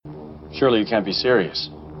Surely you can't be serious.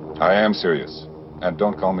 I am serious. And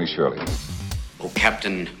don't call me Shirley. Oh,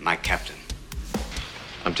 Captain, my captain.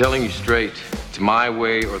 I'm telling you straight, it's my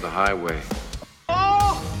way or the highway.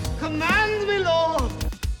 Oh, command me, Lord.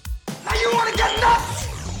 Now you want to get nuts?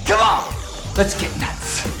 Come on, let's get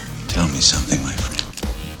nuts. Tell me something, my friend.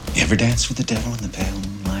 You ever dance with the devil in the pale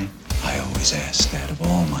moonlight? I always ask that of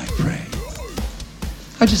all my prey.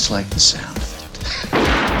 I just like the sound of it.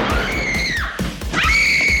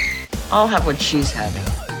 I'll have what she's having.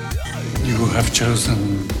 You have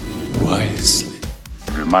chosen wisely.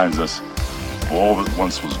 It reminds us of all that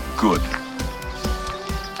once was good.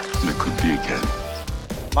 And it could be again.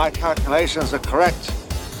 My calculations are correct.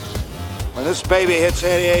 When this baby hits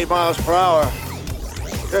 88 miles per hour,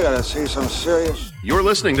 you're gonna see some serious... You're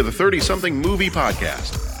listening to the 30-something Movie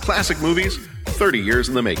Podcast. Classic movies, 30 years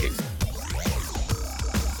in the making.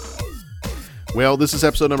 Well, this is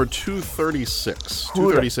episode number 236.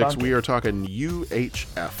 236, we are talking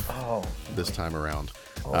UHF this time around.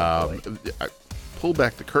 I pull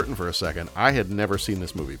back the curtain for a second. I had never seen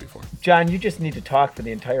this movie before. John, you just need to talk for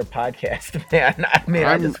the entire podcast, man. I mean,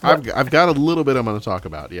 I've got a little bit I'm going to talk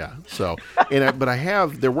about, yeah. So,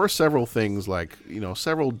 but there were several things like,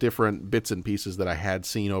 several different bits and pieces that I had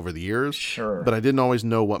seen over the years. Sure. But I didn't always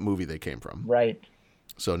know what movie they came from. Right.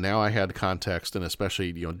 So now I had context, and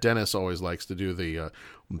especially, Dennis always likes to do the,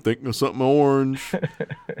 I'm thinking of something orange.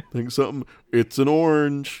 It's an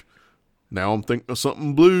orange. Now I'm thinking of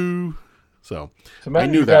something blue. So I knew that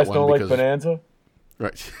one. You guys don't because, like Bonanza?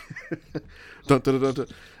 Right. Dun, dun, dun,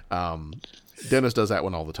 dun. Dennis does that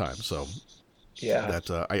one all the time. So yeah,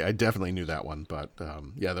 I definitely knew that one. But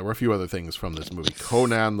yeah, there were a few other things from this movie.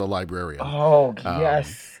 Conan the Librarian. Oh,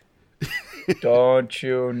 yes. Don't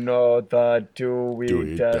you know the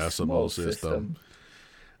Dewey Decimal System?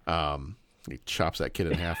 He chops that kid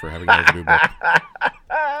in half for having an overdue book.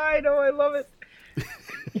 I know, I love it.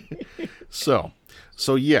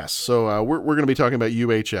 So yes, we're going to be talking about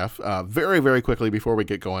UHF very, very quickly before we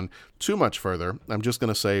get going too much further. I'm just going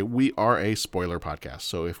to say we are a spoiler podcast.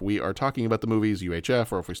 So if we are talking about the movies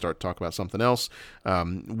UHF, or if we start to talk about something else,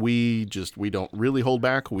 we don't really hold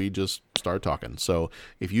back. We just start talking. So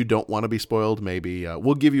if you don't want to be spoiled, maybe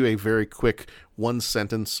we'll give you a very quick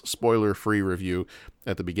one-sentence spoiler-free review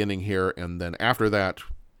at the beginning here, and then after that,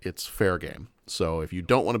 it's fair game. So if you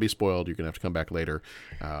don't want to be spoiled, you're going to have to come back later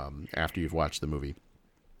after you've watched the movie.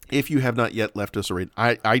 If you have not yet left us an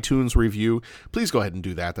iTunes review, please go ahead and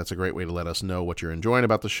do that. That's a great way to let us know what you're enjoying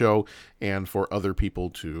about the show, and for other people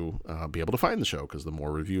to be able to find the show, because the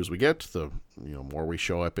more reviews we get, the more we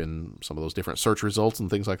show up in some of those different search results and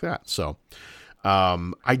things like that. So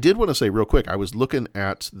I did want to say real quick, I was looking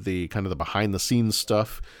at the kind of the behind the scenes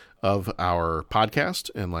stuff of our podcast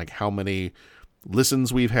and like how many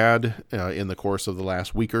listens we've had in the course of the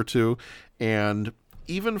last week or two, and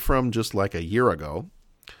even from just like a year ago,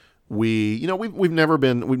 we've never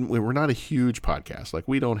been, we're not a huge podcast. Like,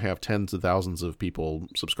 we don't have tens of thousands of people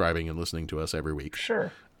subscribing and listening to us every week.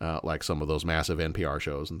 Sure. Like some of those massive NPR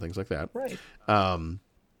shows and things like that. Right.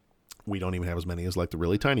 We don't even have as many as like the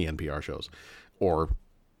really tiny NPR shows or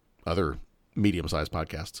other medium-sized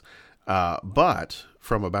podcasts. But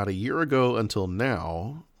from about a year ago until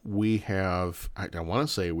now, we have, I want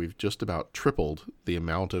to say we've just about tripled the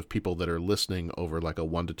amount of people that are listening over like a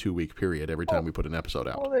 1 to 2 week period every time we put an episode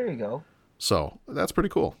out. Oh, there you go. So that's pretty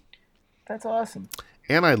cool. That's awesome.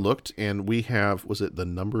 And I looked, and we have, was it the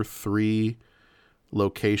number 3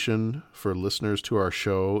 location for listeners to our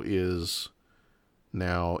show is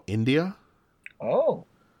now India? Oh.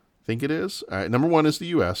 I think it is. Number 1 is the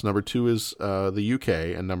U.S., number 2 is the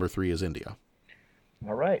U.K., and number 3 is India.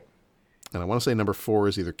 All right. And I want to say number 4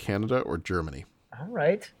 is either Canada or Germany. All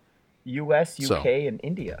right. U.S., U.K., and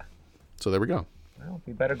India. So there we go. Well,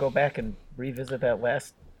 we better go back and revisit that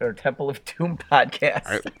last Temple of Doom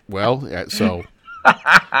podcast. So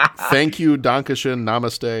thank you, Dankeschön,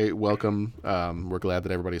 Namaste, welcome. We're glad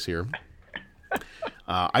that everybody's here.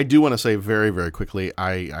 I do want to say very, very quickly,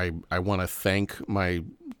 I want to thank my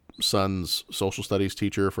son's social studies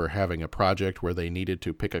teacher for having a project where they needed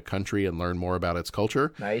to pick a country and learn more about its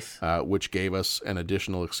culture. Nice. Which gave us an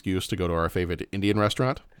additional excuse to go to our favorite Indian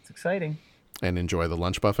restaurant. That's exciting. And enjoy the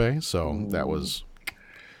lunch buffet. So that was,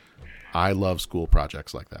 I love school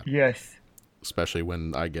projects like that. Yes. Especially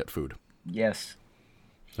when I get food. Yes.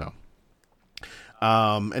 So,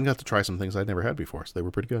 and got to try some things I'd never had before. So they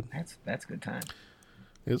were pretty good. That's a good time.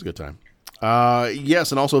 It was a good time.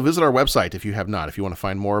 Yes, and also visit our website if you have not. If you want to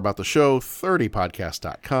find more about the show,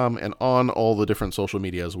 30podcast.com, and on all the different social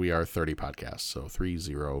medias, we are 30 Podcasts, so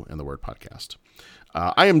 30 and the word podcast.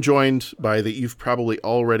 I am joined by you've probably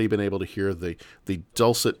already been able to hear the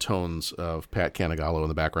dulcet tones of Pat Canigallo in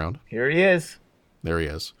the background. Here he is. There he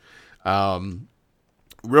is.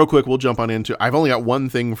 Real quick, we'll jump on into... I've only got one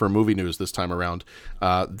thing for movie news this time around.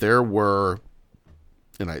 There were...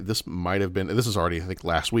 And this might have been... This is already, I think,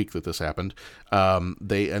 last week that this happened.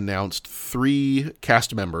 They announced 3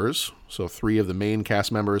 cast members, so 3 of the main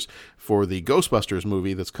cast members, for the Ghostbusters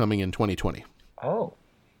movie that's coming in 2020. Oh.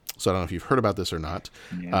 So I don't know if you've heard about this or not.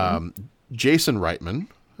 Yeah. Jason Reitman,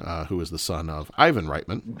 who is the son of Ivan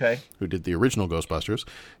Reitman, okay, who did the original Ghostbusters,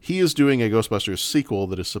 he is doing a Ghostbusters sequel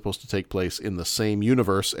that is supposed to take place in the same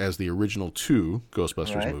universe as the original 2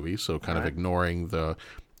 Ghostbusters movies, so kind of ignoring the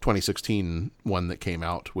 2016 one that came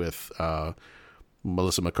out with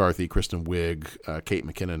Melissa McCarthy, Kristen Wiig, Kate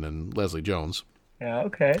McKinnon, and Leslie Jones. Yeah,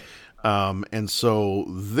 okay. And so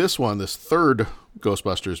this third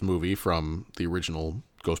Ghostbusters movie from the original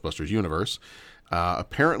Ghostbusters universe,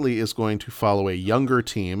 apparently is going to follow a younger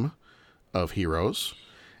team of heroes.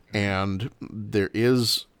 And there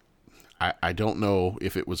is, I don't know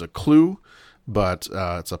if it was a clue, but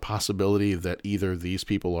it's a possibility that either these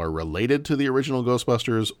people are related to the original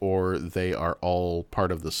Ghostbusters or they are all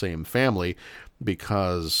part of the same family,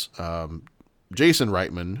 because Jason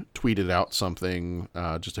Reitman tweeted out something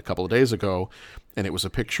just a couple of days ago, and it was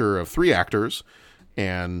a picture of 3 actors,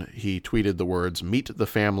 and he tweeted the words, "Meet the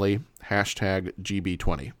family,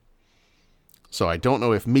 #GB20. So I don't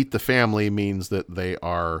know if meet the family means that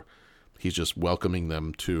he's just welcoming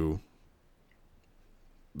them to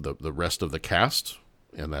the rest of the cast,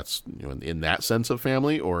 and that's, you know, in that sense of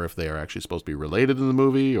family, or if they are actually supposed to be related in the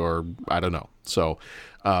movie, or I don't know. So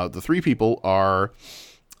the 3 people are,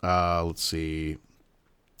 let's see,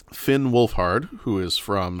 Finn Wolfhard, who is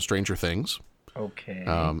from Stranger Things. Okay.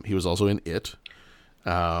 He was also in It.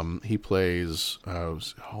 He plays, I'm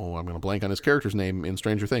going to blank on his character's name in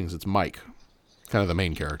Stranger Things. It's Mike, kind of the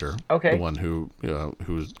main character. Okay. The one who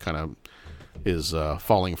kind of is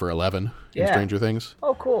falling for Eleven in Stranger Things.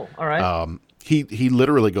 Oh, cool. All right. He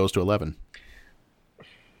literally goes to 11.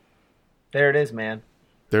 There it is, man.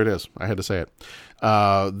 There it is. I had to say it.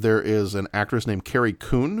 There is an actress named Carrie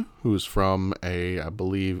Coon, who's from I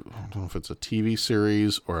believe, I don't know if it's a TV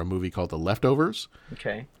series or a movie called The Leftovers.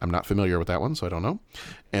 Okay. I'm not familiar with that one, so I don't know.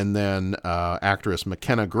 And then actress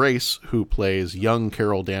McKenna Grace, who plays young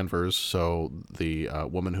Carol Danvers, so the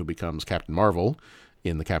woman who becomes Captain Marvel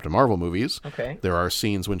in the Captain Marvel movies. Okay. There are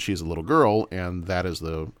scenes when she's a little girl, and that is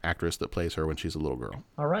the actress that plays her when she's a little girl.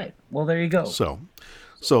 All right. Well, there you go. So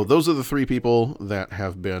those are the 3 people that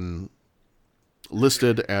have been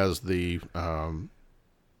listed as the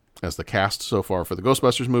cast so far for the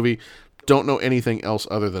Ghostbusters movie. Don't know anything else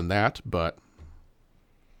other than that, but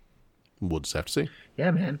we'll just have to see. Yeah,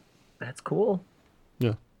 man. That's cool.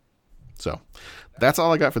 Yeah. So that's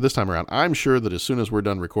all I got for this time around. I'm sure that as soon as we're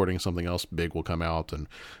done recording, something else big will come out. And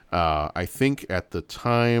I think at the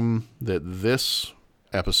time that this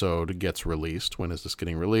episode gets released, when is this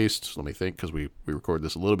getting released? Let me think, because we record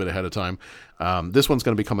this a little bit ahead of time. This one's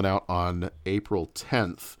going to be coming out on April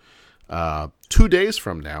 10th. 2 days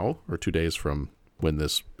from now, or 2 days from when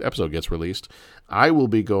this episode gets released, I will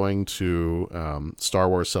be going to Star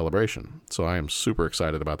Wars Celebration. So I am super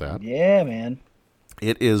excited about that. Yeah, man.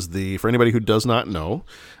 It is for anybody who does not know,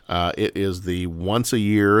 it is the once a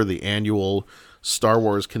year, the annual Star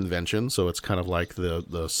Wars convention. So it's kind of like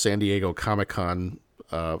the San Diego Comic-Con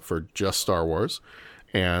for just Star Wars.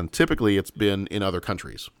 And typically it's been in other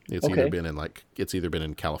countries. It's either been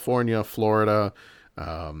in California, Florida,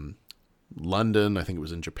 London. I think it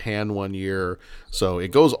was in Japan one year. So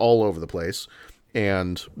it goes all over the place.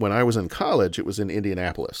 And when I was in college, it was in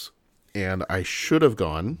Indianapolis. And I should have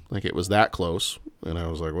gone, like it was that close. And I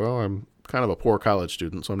was like, well, I'm kind of a poor college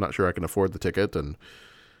student, so I'm not sure I can afford the ticket. And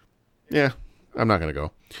yeah, I'm not going to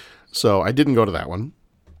go. So I didn't go to that one.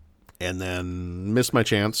 And then missed my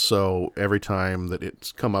chance. So every time that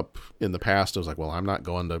it's come up in the past, I was like, well, I'm not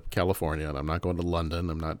going to California, and I'm not going to London.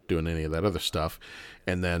 I'm not doing any of that other stuff.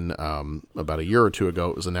 And then about a year or 2 ago,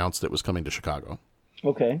 it was announced that it was coming to Chicago.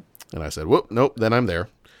 Okay. And I said, whoop, nope, then I'm there.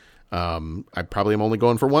 I probably am only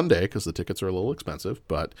going for 1 day because the tickets are a little expensive.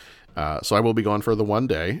 But so I will be going for the 1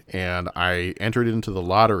 day. And I entered into the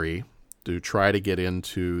lottery to try to get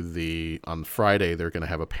into on Friday, they're going to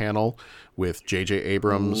have a panel with J.J.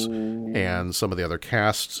 Abrams and some of the other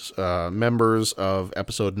cast members of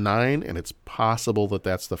Episode 9, and it's possible that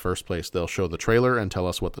that's the first place they'll show the trailer and tell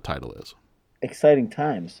us what the title is. exciting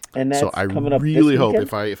times, and that's so I coming up really this hope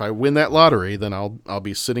weekend? if I win that lottery, then I'll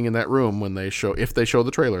be sitting in that room when they show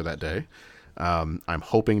the trailer that day. I'm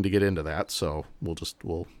hoping to get into that, so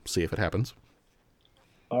we'll see if it happens.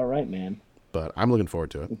 All right, man. But I'm looking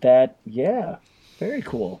forward to it. Very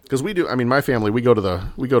cool. Because we do. I mean, my family we go to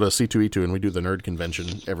C2E2 and we do the nerd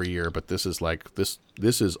convention every year. But this is like this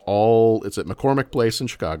is all. It's at McCormick Place in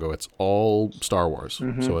Chicago. It's all Star Wars.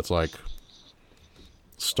 Mm-hmm. So it's like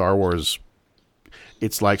Star Wars.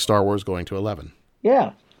 It's like Star Wars going to 11.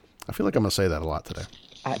 Yeah. I feel like I'm gonna say that a lot today.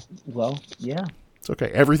 Yeah. It's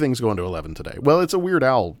okay. Everything's going to 11 today. Well, it's a Weird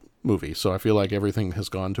Al movie, so I feel like everything has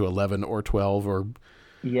gone to 11 or 12 or.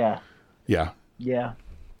 Yeah. Yeah. Yeah.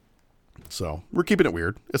 So we're keeping it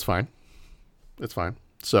weird. It's fine. It's fine.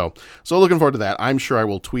 So looking forward to that. I'm sure I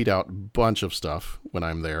will tweet out a bunch of stuff when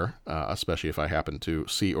I'm there, especially if I happen to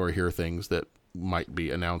see or hear things that might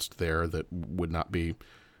be announced there that would not be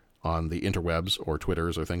on the interwebs or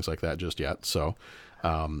Twitters or things like that just yet. So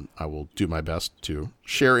I will do my best to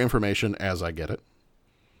share information as I get it.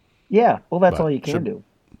 Yeah. Well, that's all you can do.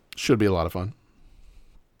 Should be a lot of fun.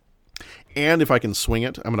 And if I can swing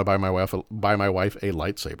it, I'm going to buy my wife a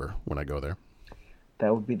lightsaber when I go there.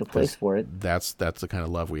 That would be the place for it. That's the kind of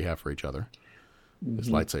love we have for each other. Is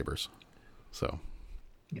lightsabers. So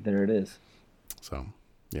there it is. So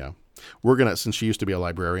yeah, we're gonna, since she used to be a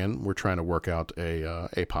librarian, we're trying to work out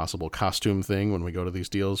a possible costume thing when we go to these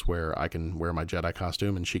deals where I can wear my Jedi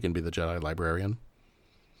costume and she can be the Jedi librarian.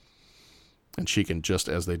 And she can, just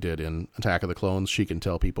as they did in Attack of the Clones, she can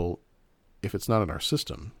tell people, if it's not in our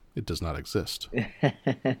system, it does not exist.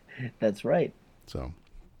 That's right. So,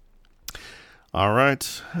 all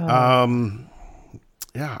right. Yeah,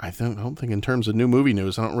 I don't think in terms of new movie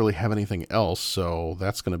news, I don't really have anything else. So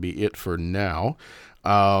that's going to be it for now.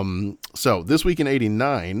 So this week in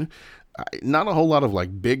 '89, not a whole lot of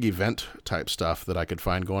like big event type stuff that I could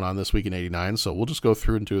find going on this week in '89. So we'll just go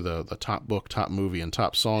through into the top book, top movie, and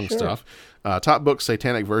top song stuff. Top book,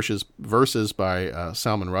 Satanic Verses by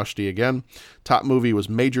Salman Rushdie again. Top movie was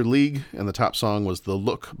Major League, and the top song was The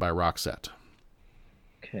Look by Roxette.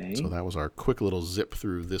 Okay. So that was our quick little zip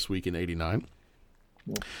through this week in '89.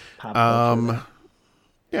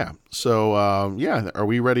 Yeah. So yeah, are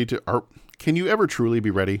we ready to? Can you ever truly be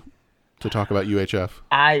ready to talk about UHF?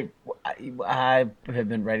 I have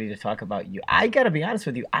been ready to talk about you. I got to be honest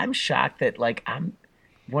with you. I'm shocked that like I'm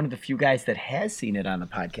one of the few guys that has seen it on the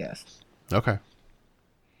podcast. Okay.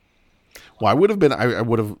 Well, I would have been. I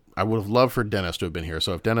would have loved for Dennis to have been here.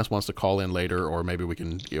 So if Dennis wants to call in later, or maybe we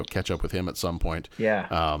can catch up with him at some point. Yeah.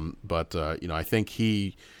 But I think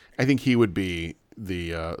he would be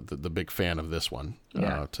the big fan of this one.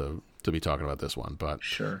 Yeah. To be talking about this one, but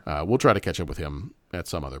sure. We'll try to catch up with him at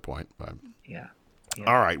some other point. But yeah.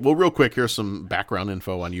 All right. Well, real quick, here's some background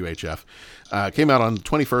info on UHF. Came out on the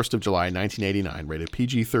 21st of July, 1989, rated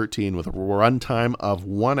PG-13 with a runtime of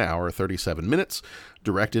 1 hour, 37 minutes,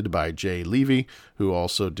 directed by Jay Levy, who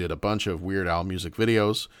also did a bunch of Weird Al music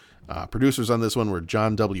videos. Producers on this one were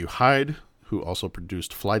John W. Hyde, who also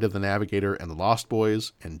produced Flight of the Navigator and The Lost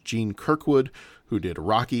Boys, and Gene Kirkwood, who did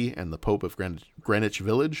Rocky and The Pope of Greenwich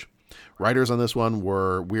Village. Writers on this one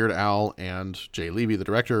were Weird Al and Jay Levy, the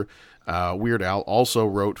director. Weird Al also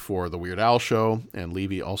wrote for The Weird Al Show, and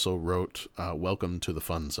Levy also wrote Welcome to the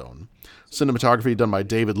Fun Zone. Cinematography done by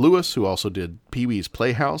David Lewis, who also did Pee-wee's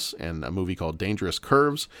Playhouse and a movie called Dangerous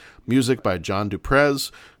Curves. Music by John Duprez,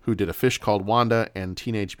 who did A Fish Called Wanda and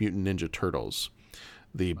Teenage Mutant Ninja Turtles.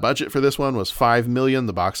 The budget for this one was $5 million.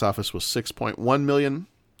 The box office was $6.1 million.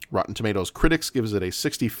 Rotten Tomatoes critics gives it a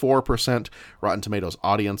 64%. Rotten Tomatoes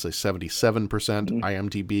audience a 77%.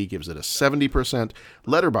 IMDb gives it a 70%.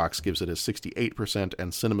 Letterboxd gives it a 68%.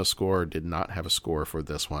 And CinemaScore did not have a score for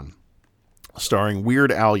this one. Starring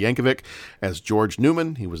Weird Al Yankovic as George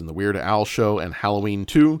Newman. He was in The Weird Al Show and Halloween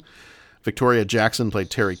 2. Victoria Jackson played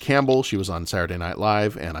Terry Campbell. She was on Saturday Night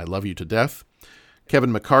Live and I Love You to Death.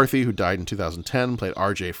 Kevin McCarthy, who died in 2010, played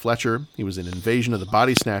R.J. Fletcher. He was in Invasion of the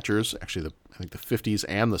Body Snatchers, actually I think the 50s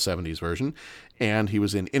and the 70s version, and he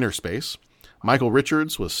was in Inner Space. Michael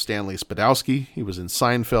Richards was Stanley Spadowski. He was in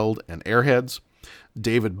Seinfeld and Airheads.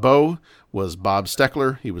 David Bowe was Bob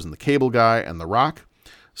Steckler. He was in The Cable Guy and The Rock.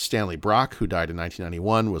 Stanley Brock, who died in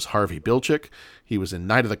 1991, was Harvey Bilchik. He was in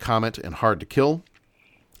Night of the Comet and Hard to Kill.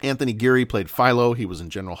 Anthony Geary played Philo. He was in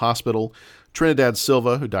General Hospital. Trinidad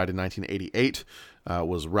Silva, who died in 1988,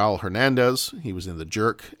 was Raul Hernandez. He was in The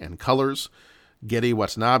Jerk and Colors. Geddy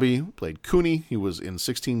Watanabe played Cooney. He was in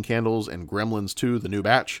 16 Candles and Gremlins 2, The New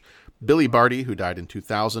Batch. Billy Barty, who died in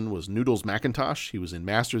 2000, was Noodles McIntosh. He was in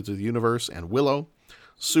Masters of the Universe and Willow.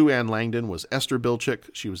 Sue Ann Langdon was Esther Bilchick.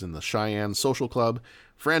 She was in the Cheyenne Social Club.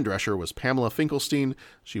 Fran Drescher was Pamela Finkelstein.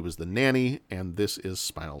 She was the nanny, and this is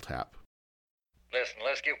Spinal Tap. Listen,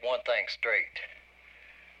 let's get one thing straight.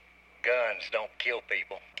 Guns don't kill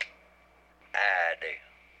people. I do.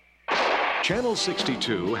 Channel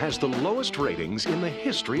 62 has the lowest ratings in the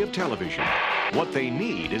history of television. What they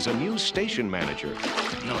need is a new station manager.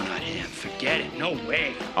 No, not him. Forget it. No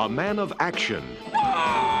way. A man of action. A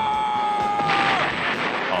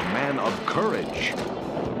man of courage.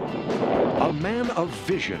 A man of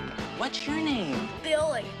vision. What's your name?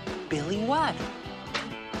 Billy. Billy what?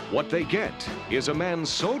 What they get is a man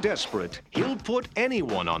so desperate, he'll put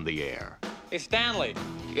anyone on the air. Hey, Stanley.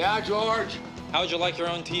 Yeah, George? How'd you like your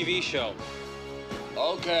own TV show?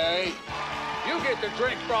 Okay. You get the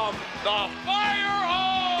drink from the fire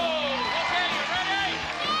hose. Okay, you ready?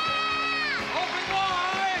 Yeah! Open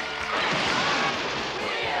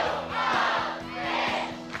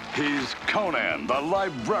wide. He's Conan, the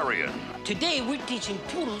librarian. Today we're teaching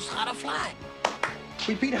poodles how to fly.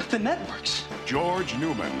 We beat out the networks. George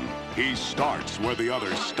Newman. He starts where the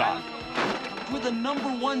others stop. We're the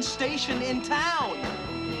 #1 station in town.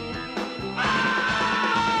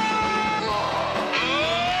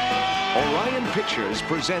 Orion Pictures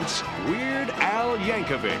presents Weird Al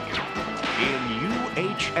Yankovic in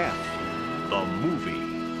UHF, the movie.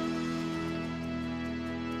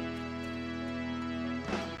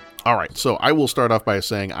 All right, so I will start off by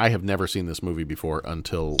saying I have never seen this movie before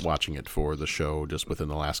until watching it for the show just within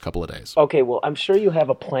the last couple of days. Okay, well, I'm sure you have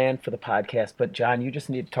a plan for the podcast, but John, you just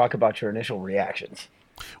need to talk about your initial reactions.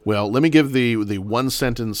 Well, let me give the one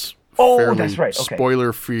sentence, that's right. Okay.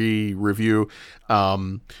 spoiler-free review.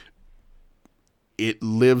 It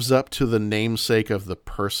lives up to the namesake of the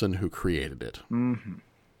person who created it. Mm-hmm.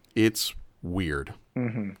 It's weird.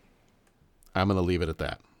 Mm-hmm. I'm going to leave it at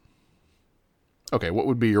that. Okay, what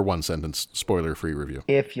would be your one sentence spoiler-free review?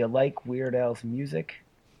 If you like Weird Al's music,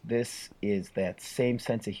 this is that same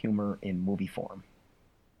sense of humor in movie form.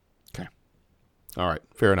 Okay. All right,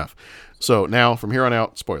 fair enough. So now, from here on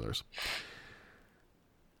out, spoilers.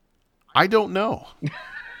 I don't know.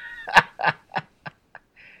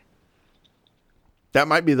 That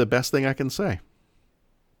might be the best thing I can say.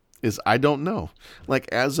 Is I don't know.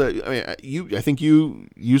 Like I think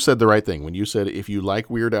you said the right thing when you said if you like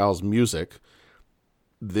Weird Al's music,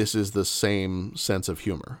 this is the same sense of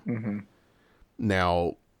humor. Mm-hmm.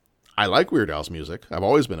 Now, I like Weird Al's music. I've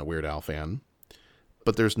always been a Weird Al fan,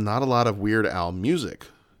 but there's not a lot of Weird Al music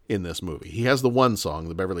in this movie. He has the one song,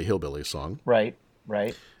 the Beverly Hillbillies song. Right.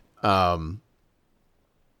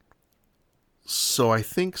 So I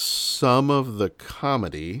think some of the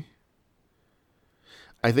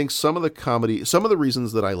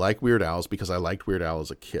reasons that I like Weird Al is because I liked Weird Al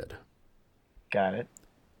as a kid. Got it.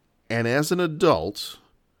 And as an adult,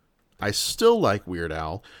 I still like Weird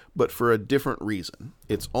Al, but for a different reason.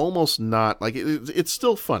 It's almost not like it's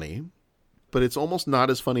still funny, but it's almost not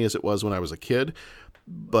as funny as it was when I was a kid.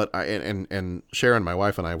 But and Sharon, my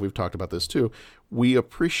wife, and I, we've talked about this too. We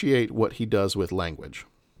appreciate what he does with language.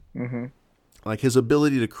 Mm-hmm. Like his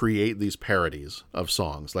ability to create these parodies of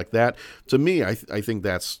songs like that. To me, I think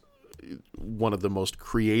that's one of the most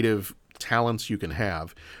creative talents you can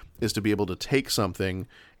have, is to be able to take something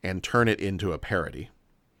and turn it into a parody.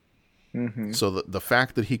 Mm-hmm. So the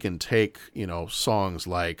fact that he can take, songs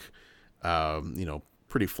like,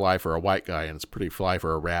 Pretty Fly for a White Guy and It's Pretty Fly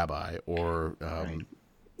for a Rabbi, or, right.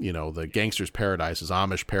 The Gangster's Paradise is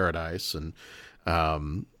Amish Paradise, and,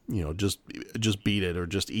 just beat it or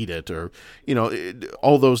just eat it, or,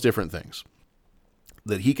 all those different things.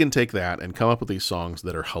 That he can take that and come up with these songs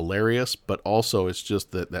that are hilarious, but also it's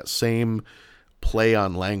just that same play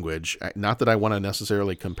on language. Not that I want to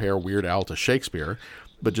necessarily compare Weird Al to Shakespeare,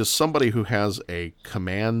 but just somebody who has a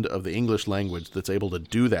command of the English language that's able to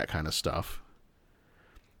do that kind of stuff.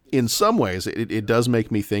 In some ways, it does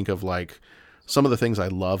make me think of like some of the things I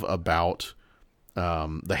love about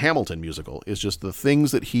the Hamilton musical is just the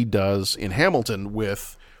things that he does in Hamilton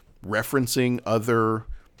with referencing other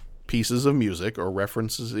pieces of music or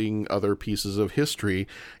referencing other pieces of history,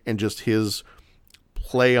 and just his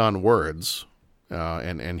play on words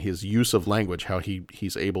and his use of language, how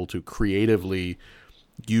he's able to creatively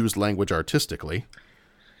use language artistically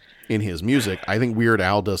in his music. I think Weird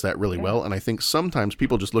Al does that really well, and I think sometimes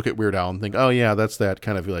people just look at Weird Al and think, oh yeah, that's that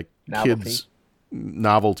kind of like kids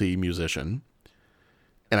novelty musician.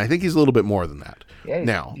 And I think he's a little bit more than that. Yeah,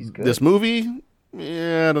 now, he's good. This movie,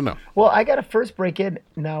 I don't know. Well, I got to first break in.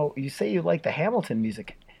 Now, you say you like the Hamilton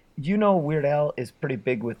music. You know Weird Al is pretty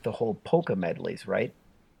big with the whole polka medleys, right?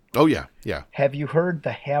 Oh, yeah, yeah. Have you heard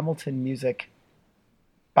the Hamilton music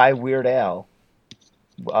by Weird Al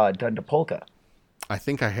done to polka. I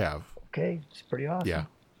think I have. Okay, it's pretty awesome. Yeah.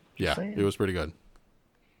 Just Yeah, saying. it was pretty good.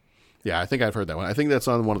 Yeah, I think I've heard that one. I think that's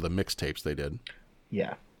on one of the mixtapes they did.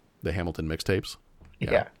 Yeah. The Hamilton mixtapes.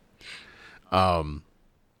 Yeah.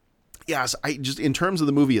 Yes, I just in terms of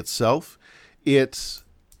the movie itself, it's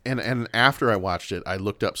and after I watched it, I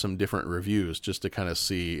looked up some different reviews just to kind of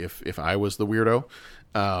see if I was the weirdo.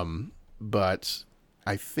 But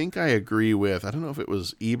I think I agree with, I don't know if it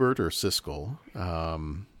was Ebert or Siskel,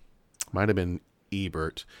 might have been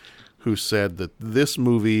Ebert, who said that this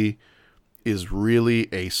movie is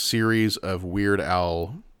really a series of Weird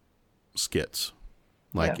Al skits.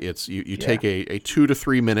 Like it's you take a 2 to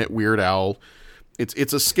 3 minute Weird Al.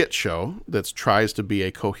 It's a skit show that tries to be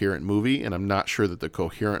a coherent movie, and I'm not sure that the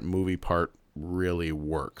coherent movie part really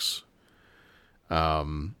works.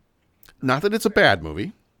 Not that it's a bad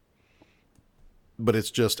movie, but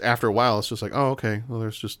it's just after a while, it's just like, oh, okay, well,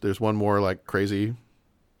 there's one more like crazy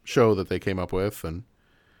show that they came up with, and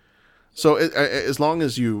so as long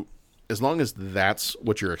as that's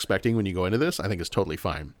what you're expecting when you go into this, I think it's totally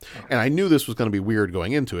fine. Okay. And I knew this was going to be weird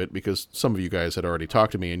going into it because some of you guys had already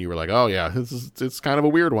talked to me and you were like, oh yeah, it's kind of a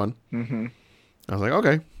weird one. Mm-hmm. I was like,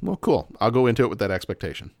 okay, well, cool. I'll go into it with that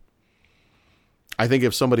expectation. I think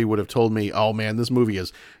if somebody would have told me, oh man, this movie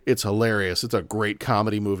it's hilarious. It's a great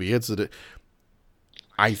comedy movie.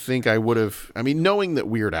 I think I would have, knowing that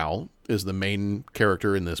Weird Al is the main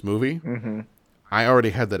character in this movie, mm-hmm. I already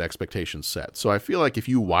had that expectation set. So I feel like if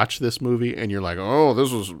you watch this movie and you're like, oh,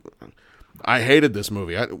 I hated this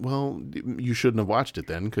movie. Well, you shouldn't have watched it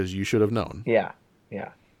then because you should have known. Yeah.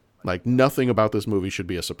 Like nothing about this movie should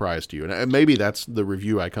be a surprise to you. And maybe that's the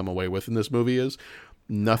review I come away with in this movie is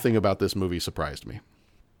nothing about this movie surprised me.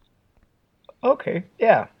 Okay.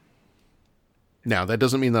 Yeah. Now, that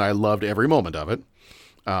doesn't mean that I loved every moment of it.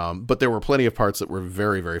 But there were plenty of parts that were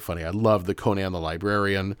very, very funny. I loved the Conan the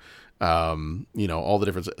Librarian. All the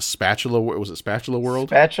different Spatula World?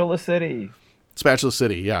 Spatula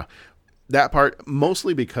City, yeah. That part,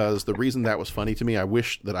 mostly because the reason that was funny to me, I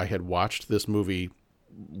wish that I had watched this movie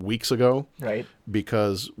weeks ago. Right.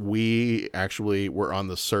 Because we actually were on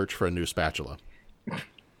the search for a new spatula.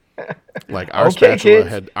 Like our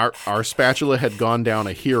spatula had gone down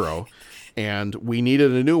a hero, and we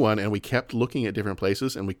needed a new one, and we kept looking at different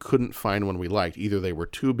places, and we couldn't find one we liked. Either they were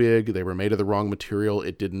too big, they were made of the wrong material.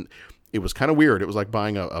 It was kind of weird. It was like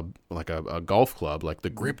buying a golf club. Like the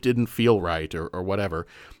grip didn't feel right or whatever.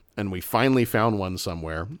 And we finally found one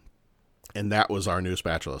somewhere, and that was our new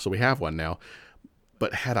spatula. So we have one now.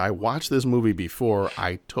 But had I watched this movie before,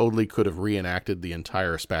 I totally could have reenacted the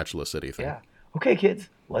entire Spatula City thing. Yeah. Okay, kids,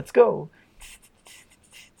 let's go.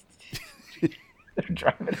 They're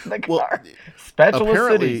driving in the car.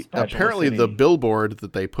 Apparently the billboard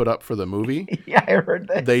that they put up for the movie, yeah, I heard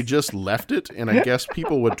that. They just left it, and I guess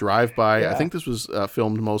people would drive by. Yeah. I think this was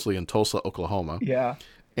filmed mostly in Tulsa, Oklahoma. Yeah.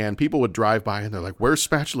 And people would drive by, and they're like, "Where's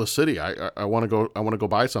Spatula City? I want to go. I want to go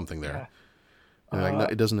buy something there." Yeah. And like, no,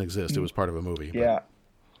 it doesn't exist. It was part of a movie. Yeah. But...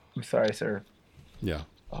 I'm sorry, sir. Yeah.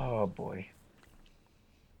 Oh boy.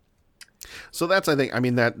 So that's, I think,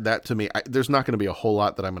 that to me, there's not going to be a whole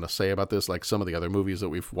lot that I'm going to say about this, like some of the other movies that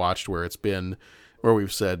we've watched where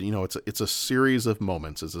we've said, it's a series of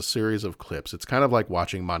moments. It's a series of clips. It's kind of like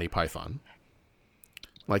watching Monty Python.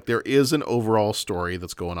 Like there is an overall story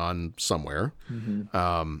that's going on somewhere.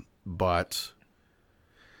 Mm-hmm. But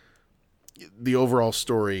the overall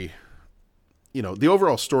story,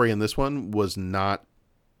 in this one was not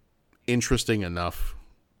interesting enough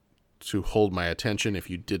to hold my attention if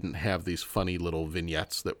you didn't have these funny little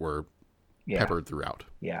vignettes that were peppered throughout.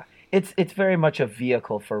 Yeah. It's very much a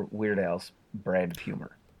vehicle for Weird Al's brand of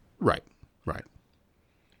humor. Right.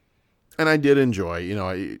 And I did enjoy,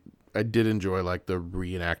 I did enjoy like the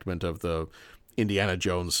reenactment of the Indiana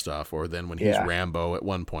Jones stuff, or then when he's Rambo at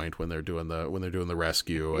one point when they're doing the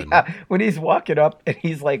rescue, and when he's walking up and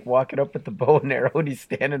he's like walking up with the bow and arrow and he's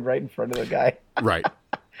standing right in front of the guy. Right.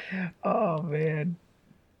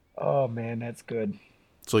 Oh man, that's good.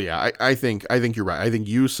 So yeah, I think you're right. I think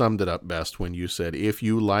you summed it up best when you said if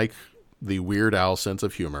you like the Weird Al sense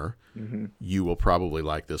of humor, mm-hmm. you will probably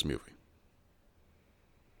like this movie.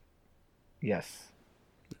 Yes,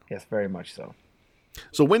 very much so.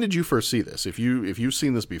 So when did you first see this? If you've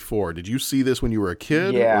seen this before, did you see this when you were a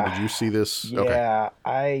kid, or did you see this? Yeah,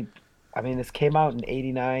 okay. I mean, this came out in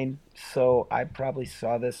 '89, so I probably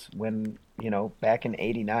saw this when back in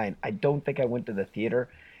 '89. I don't think I went to the theater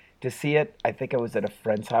to see it. I think I was at a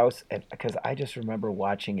friend's house, because I just remember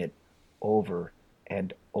watching it over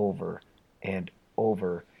and over and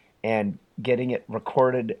over, and getting it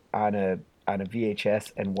recorded on a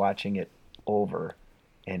VHS and watching it over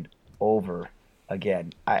and over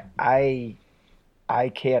again. I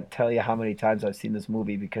can't tell you how many times I've seen this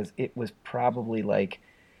movie because it was probably like,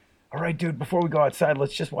 all right, dude, before we go outside,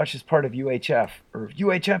 let's just watch this part of UHF. Or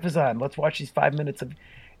UHF is on. Let's watch these 5 minutes of...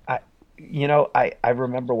 I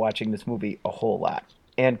remember watching this movie a whole lot.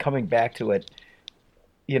 And coming back to it,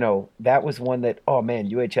 that was one that, oh, man,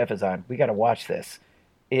 UHF is on. We got to watch this.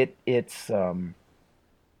 It's And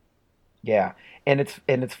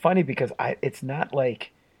it's funny because it's not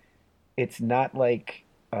like...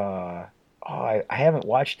 I haven't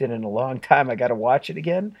watched it in a long time. I got to watch it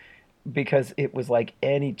again because it was like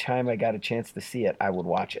any time I got a chance to see it, I would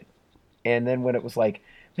watch it. And then when it was like,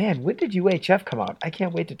 man, when did UHF come out? I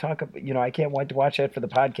can't wait to talk about, I can't wait to watch that for the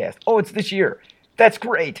podcast. Oh, it's this year. That's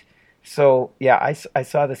great. So yeah, I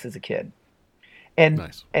saw this as a kid. And,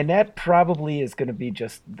 nice. And that probably is going to be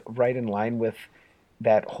just right in line with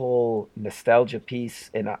that whole nostalgia piece.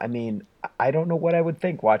 And I mean, I don't know what I would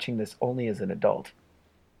think watching this only as an adult.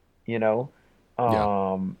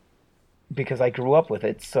 Because I grew up with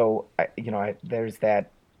it. So, there's that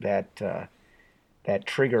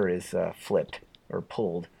trigger is flipped or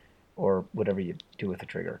pulled or whatever you do with the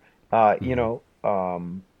trigger. That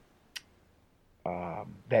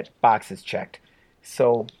box is checked.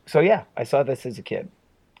 So yeah, I saw this as a kid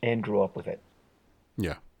and grew up with it.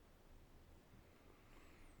 Yeah.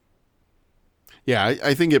 Yeah,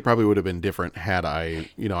 I think it probably would have been different had I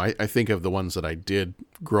think of the ones that I did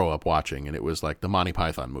grow up watching, and it was like the Monty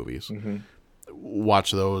Python movies. Mm-hmm.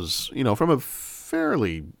 Watch those, from a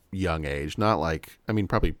fairly young age, not like,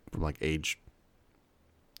 probably from like age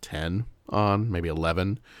 10 on, maybe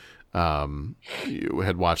 11, you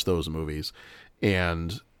had watched those movies,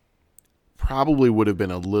 and probably would have been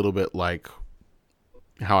a little bit like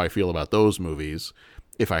how I feel about those movies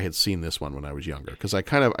if I had seen this one when I was younger, because I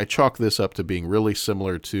chalk this up to being really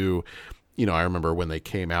similar to, I remember when they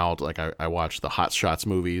came out, like I watched the Hot Shots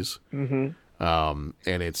movies, mm-hmm.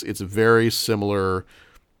 And it's a very similar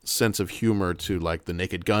sense of humor to like the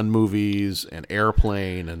Naked Gun movies and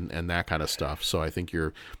Airplane and that kind of stuff. So I think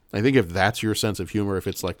if that's your sense of humor, if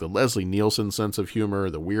it's like the Leslie Nielsen sense of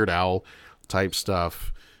humor, the Weird Al type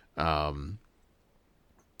stuff, some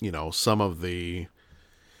of the,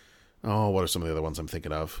 what are some of the other ones I'm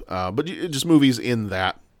thinking of? But just movies in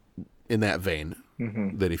that vein.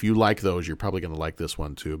 Mm-hmm. That if you like those, you're probably going to like this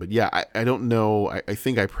one too. But yeah, I don't know. I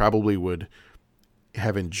think I probably would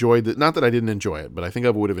have enjoyed it. Not that I didn't enjoy it, but I think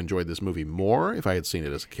I would have enjoyed this movie more if I had seen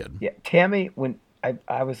it as a kid. Yeah, Tammy, when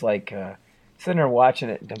I was like sitting there watching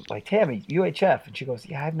it, and I'm like, Tammy, UHF, and she goes,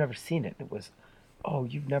 yeah, I've never seen it. It was, oh,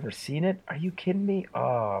 you've never seen it? Are you kidding me?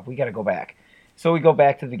 Oh, we got to go back. So we go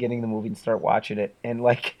back to the beginning of the movie and start watching it. And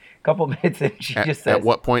like a couple minutes in, she just says... At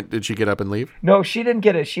what point did she get up and leave? No, she didn't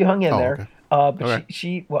get it. She hung in there. Okay. But okay.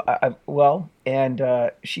 she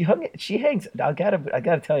hangs. I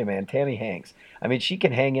gotta tell you, man, Tammy hangs. I mean, she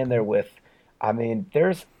can hang in there with...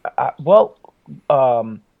 there's...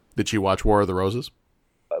 Did she watch War of the Roses?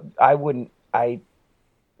 I wouldn't... I'm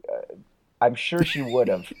sure she would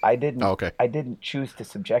have. I didn't. Okay. I didn't choose to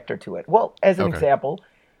subject her to it. Well, as an example...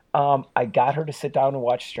 I got her to sit down and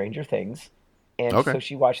watch Stranger Things, and so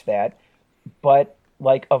she watched that. But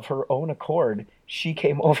like of her own accord, she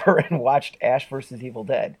came over and watched Ash vs. Evil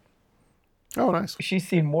Dead. Oh, nice. She's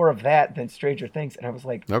seen more of that than Stranger Things, and I was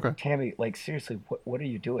like, okay. Tammy, like seriously, what are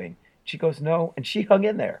you doing? She goes, no, and she hung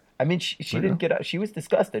in there. I mean, she didn't get up. She was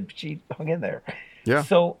disgusted, but she hung in there. Yeah.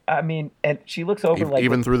 So and she looks over like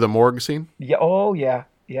even through the morgue scene. Yeah. Oh yeah.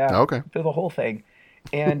 Yeah. Okay. Through the whole thing,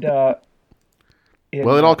 and. It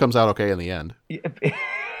all comes out okay in the end.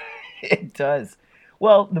 It does.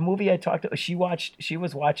 Well, the movie I talked to, she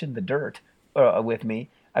was watching The Dirt with me.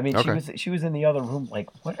 I mean, she was in the other room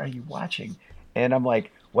like, what are you watching? And I'm like,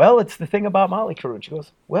 well, it's the thing about Motley Crue. And she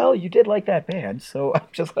goes, well, you did like that band. So I'm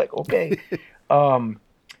just like, okay. No,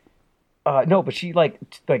 but she like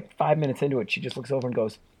 5 minutes into it, she just looks over and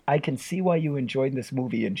goes, I can see why you enjoyed this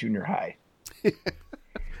movie in junior high.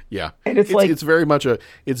 Yeah, and it's very much an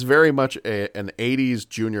 '80s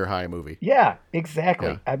junior high movie. Yeah, exactly.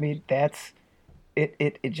 Yeah. I mean, that's it.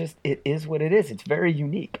 It is what it is. It's very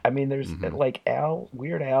unique. I mean, there's like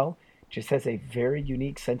Weird Al just has a very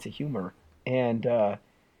unique sense of humor, and I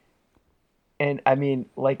mean,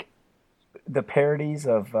 like the parodies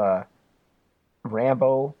of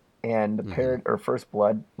Rambo and the or First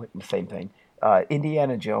Blood, same thing.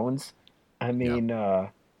 Indiana Jones. I mean.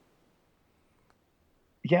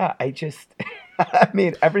 Yeah, I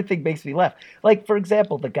mean, everything makes me laugh. Like, for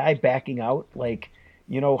example, the guy backing out, like,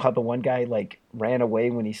 you know how the one guy, like, ran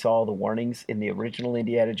away when he saw all the warnings in the original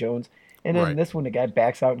Indiana Jones? And then in this one, the guy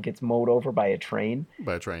backs out and gets mowed over by a train.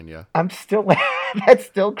 By a train, yeah. I'm still that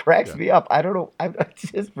still cracks me up. I don't know.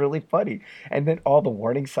 It's just really funny. And then all the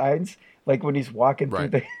warning signs, like when he's walking through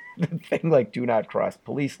the thing, like do not cross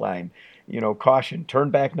police line, caution, turn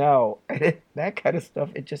back now. That kind of stuff.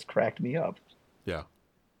 It just cracked me up. Yeah.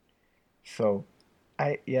 So,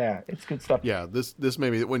 it's good stuff. Yeah, this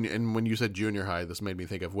made me when you said junior high, this made me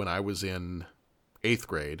think of when I was in 8th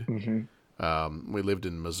grade. Mm-hmm. We lived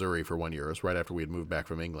in Missouri for 1 year. It was right after we had moved back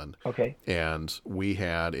from England. Okay. And we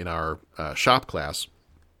had in our shop class,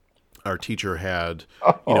 our teacher had,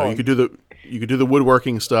 you could do the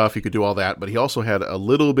woodworking stuff, you could do all that, but he also had a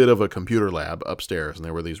little bit of a computer lab upstairs, and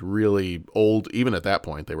there were these really old, even at that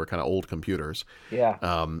point, they were kind of old computers. Yeah.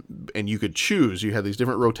 And you could choose, you had these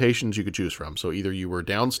different rotations you could choose from. So either you were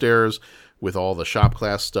downstairs with all the shop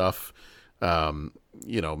class stuff,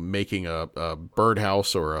 making a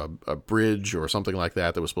birdhouse or a bridge or something like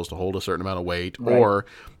that was supposed to hold a certain amount of weight, or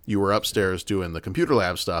you were upstairs doing the computer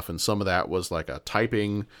lab stuff, and some of that was like a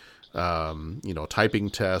typing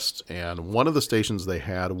test. And one of the stations they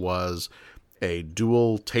had was a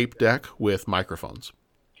dual tape deck with microphones.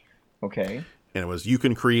 Okay. And it was, you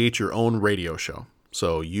can create your own radio show.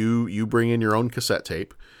 So you bring in your own cassette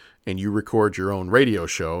tape and you record your own radio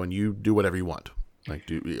show and you do whatever you want. Like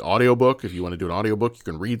do the audiobook. If you want to do an audiobook, you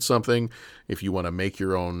can read something. If you want to make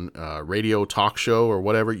your own radio talk show or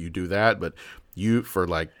whatever, you do that. But for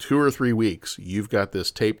like 2 or 3 weeks, you've got this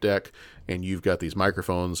tape deck and you've got these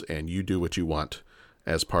microphones and you do what you want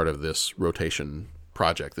as part of this rotation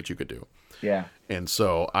project that you could do. Yeah. And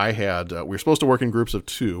so I had, we were supposed to work in groups of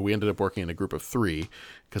 2. We ended up working in a group of 3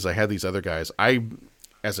 because I had these other guys.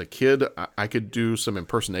 As a kid, I could do some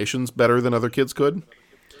impersonations better than other kids could.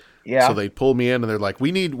 Yeah. So they pulled me in and they're like,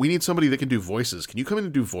 we need somebody that can do voices. Can you come in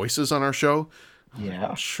and do voices on our show? Yeah.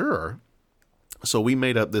 Like, sure. So we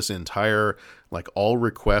made up this entire like all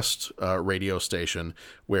request radio station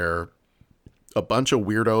where a bunch of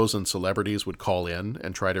weirdos and celebrities would call in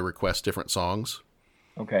and try to request different songs.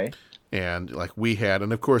 Okay. And like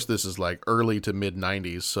and of course this is like early to mid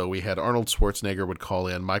 90s. So we had Arnold Schwarzenegger would call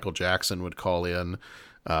in, Michael Jackson would call in.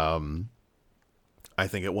 I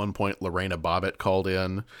think at one point Lorena Bobbitt called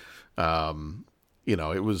in.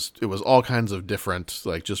 It was all kinds of different,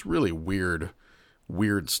 like just really weird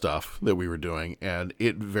stuff that we were doing. And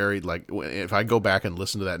it varied. Like if I go back and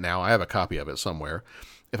listen to that now, I have a copy of it somewhere.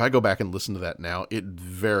 If I go back and listen to that now, it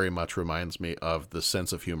very much reminds me of the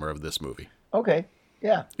sense of humor of this movie. Okay.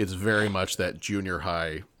 Yeah. It's very much that junior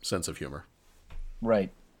high sense of humor. Right.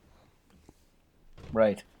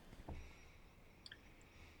 Right.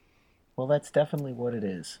 Well, that's definitely what it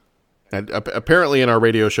is. And apparently in our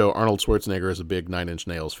radio show, Arnold Schwarzenegger is a big Nine Inch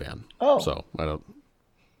Nails fan. Oh. So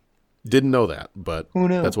didn't know that, but who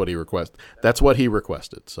knew? That's what he requested. That's what he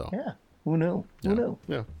requested. So yeah. Who knew? Who knew?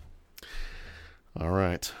 Yeah. All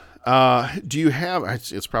right. Do you have,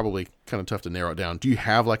 it's probably kind of tough to narrow it down. Do you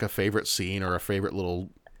have like a favorite scene or a favorite little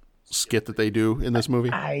skit that they do in this movie?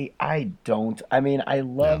 I don't. I mean, I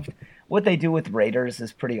love what they do with Raiders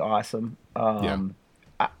is pretty awesome.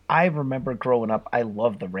 I remember growing up, I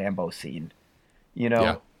loved the Rambo scene.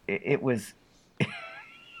 It was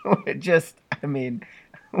just, I mean,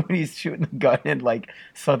 when he's shooting the gun and like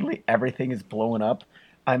suddenly everything is blowing up.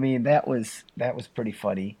 I mean, that was pretty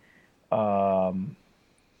funny. That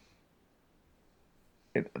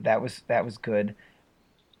was good.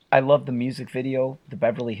 I love the music video, the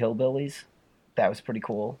Beverly Hillbillies. That was pretty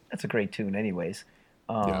cool. That's a great tune, anyways.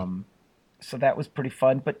 So that was pretty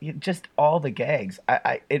fun. But just all the gags,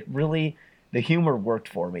 it really, the humor worked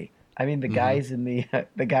for me. I mean, the guys in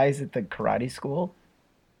the guys at the karate school.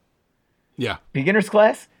 Yeah. Beginner's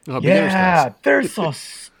class. Beginner's class. They're so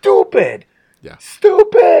stupid. Yeah.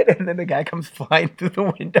 Stupid! And then the guy comes flying through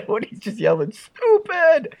the window and he's just yelling,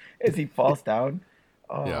 stupid! As he falls down.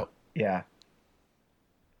 Oh, yeah.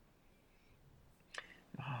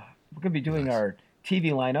 We're going to be doing our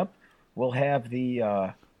TV lineup. We'll have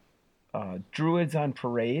the Druids on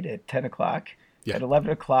Parade at 10 o'clock. Yeah. At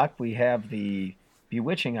 11 o'clock, we have the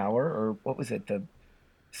Bewitching Hour, or what was it? The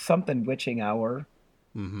something Witching Hour.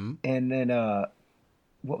 Mm-hmm. And then,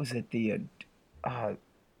 what was it? The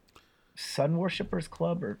Sun Worshippers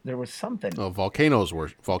Club, or there was something. Oh, volcano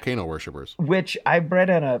worshippers. Which I read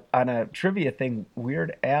on a trivia thing.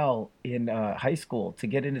 Weird Al in high school, to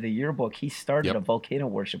get into the yearbook, he started a volcano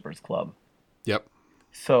worshippers club. Yep.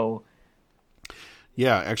 So.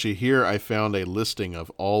 Yeah, actually, here I found a listing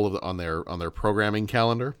of all of on their programming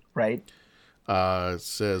calendar. Right. It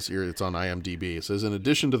says here, it's on IMDb. It says, in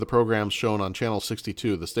addition to the programs shown on Channel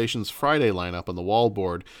 62, the station's Friday lineup on the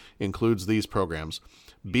wallboard includes these programs: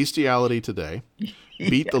 Bestiality Today,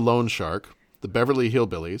 Beat the Lone Shark, The Beverly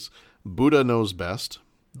Hillbillies, Buddha Knows Best,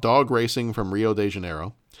 Dog Racing from Rio de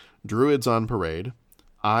Janeiro, Druids on Parade,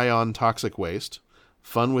 Eye on Toxic Waste,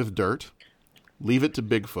 Fun with Dirt, Leave It to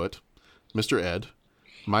Bigfoot, Mr. Ed,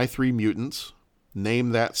 My Three Mutants,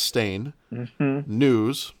 Name That Stain,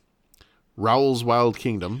 News, Rowell's Wild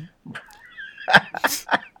Kingdom,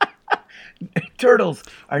 Turtles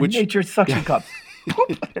are nature's suction cups.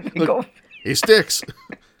 There they go. He sticks.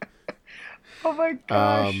 Oh my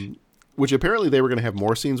gosh. Which apparently they were going to have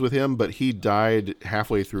more scenes with him, but he died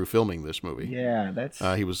halfway through filming this movie. Yeah, that's.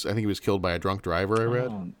 I think he was killed by a drunk driver. I read.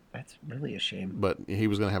 Oh, that's really a shame. But he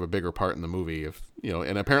was going to have a bigger part in the movie, if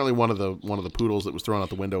and apparently one of the poodles that was thrown out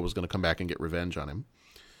the window was going to come back and get revenge on him.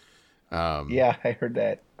 Yeah, I heard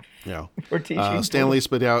that. Yeah. We're teaching Stanley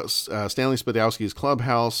Spadowski's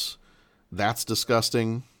Clubhouse. That's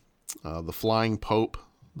Disgusting. The Flying Pope.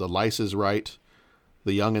 The Lice is Right.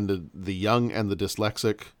 The Young and the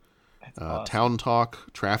Dyslexic. Awesome. Town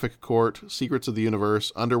Talk, Traffic Court, Secrets of the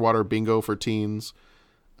Universe, Underwater Bingo for Teens,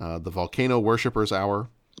 The Volcano Worshippers Hour,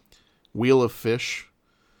 Wheel of Fish,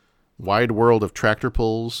 Wide World of Tractor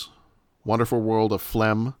Pulls, Wonderful World of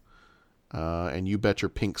Phlegm, and You Bet Your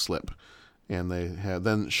Pink Slip. And they had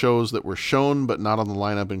then shows that were shown but not on the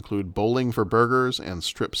lineup include Bowling for Burgers and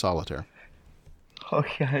Strip Solitaire. Oh,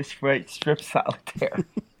 yeah, that's right. Strip Solitaire.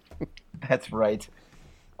 That's right.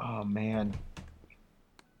 Oh, man.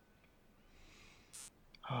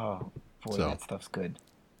 Oh, boy, that stuff's good.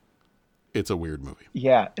 It's a weird movie.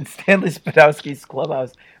 Yeah, and Stanley Spadowski's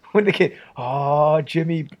Clubhouse. When the kid,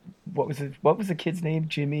 Jimmy, what was the kid's name?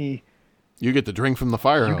 Jimmy. You get to drink from the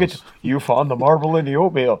fire hose. You found the marble in the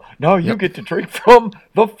oatmeal. Now you get to drink from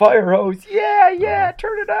the fire hose. Yeah,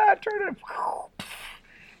 turn it on.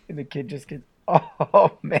 And the kid just gets,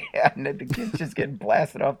 oh man, and the kid's just getting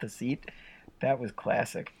blasted off the seat. That was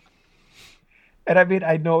classic. And I mean,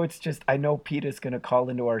 I know Pete is going to call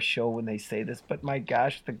into our show when they say this, but my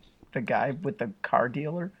gosh, the guy with the car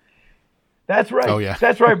dealer. That's right. Oh, yeah.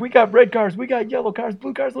 That's right. We got red cars. We got yellow cars,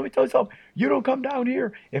 blue cars. Let me tell you something. You don't come down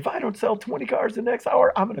here. If I don't sell 20 cars the next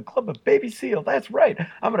hour, I'm going to club a baby seal. That's right.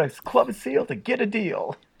 I'm going to club a seal to get a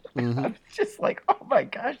deal. Mm-hmm. I'm just like, oh my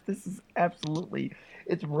gosh, this is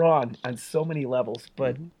it's wrong on so many levels,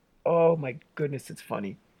 but oh my goodness, it's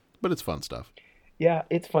funny. But it's fun stuff. Yeah,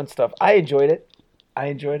 it's fun stuff. I enjoyed it.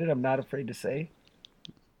 I'm not afraid to say.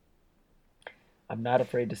 I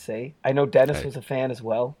know Dennis was a fan as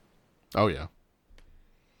well. Oh, yeah.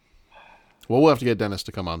 Well, we'll have to get Dennis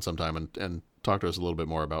to come on sometime and talk to us a little bit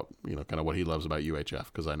more about, kind of what he loves about UHF,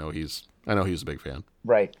 because I know he's a big fan.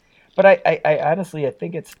 Right. But I honestly, I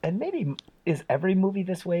think and maybe is every movie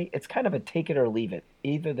this way? It's kind of a take it or leave it.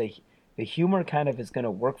 Either the humor kind of is going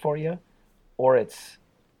to work for you, or it's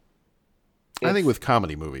I think with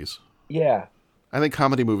comedy movies. Yeah. I think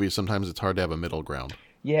comedy movies, sometimes it's hard to have a middle ground.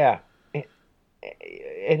 Yeah. And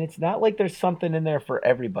it's not like there's something in there for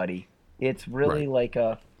everybody. It's really like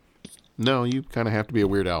a... No, you kind of have to be a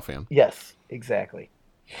Weird Al fan. Yes, exactly.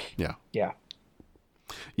 Yeah. Yeah.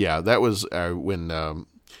 Yeah, that was when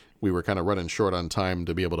we were kind of running short on time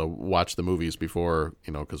to be able to watch the movies before,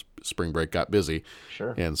 because spring break got busy.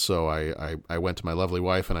 Sure. And so I went to my lovely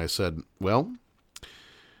wife and I said, well,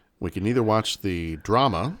 we can either watch the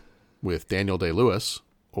drama with Daniel Day-Lewis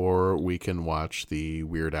or we can watch the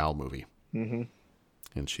Weird Al movie. Mm-hmm.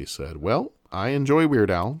 And she said, well, I enjoy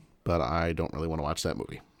Weird Al, but I don't really want to watch that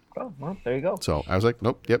movie. Oh, well, there you go. So I was like,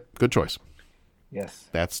 nope, yep, good choice. Yes.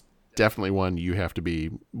 That's definitely one you have to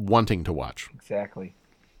be wanting to watch. Exactly.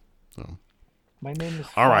 So. My name is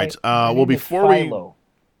All right. Before Philo,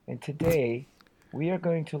 and today we are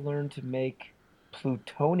going to learn to make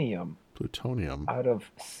plutonium. Plutonium. Out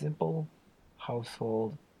of simple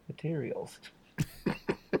household materials.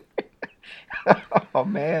 Oh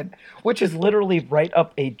man, which is literally right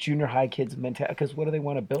up a junior high kid's mentality. Because what do they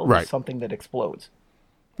want to build? Right. Is something that explodes.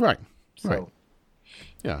 Right. So, right.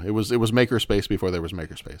 Yeah, it was makerspace before there was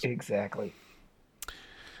makerspace. Exactly.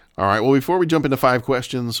 All right. Well, before we jump into 5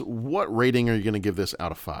 questions, what rating are you going to give this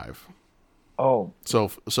out of 5? Oh. So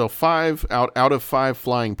 5 out of 5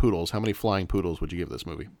 flying poodles. How many flying poodles would you give this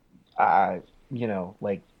movie?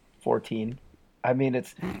 Like 14. I mean,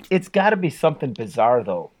 it's got to be something bizarre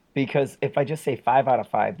though, because if I just say 5 out of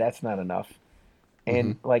 5, that's not enough.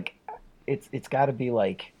 And like, it's got to be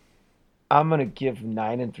like, I'm gonna give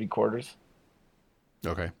 9 3/4.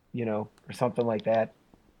 Okay. Or something like that.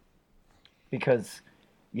 Because,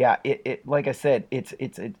 yeah, it like I said, it's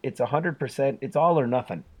 100%. It's all or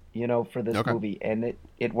nothing, for this movie, and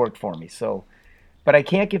it worked for me. So, but I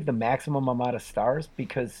can't give the maximum amount of stars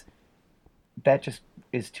because that just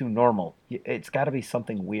is too normal. It's got to be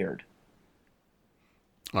something weird.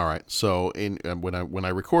 All right. So when I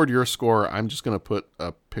record your score, I'm just going to put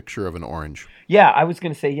a picture of an orange. Yeah, I was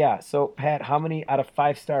going to say yeah. So, Pat, how many out of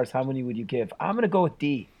 5 stars, how many would you give? I'm going to go with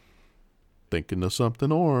D. Thinking of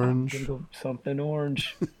something orange. I'm going to go something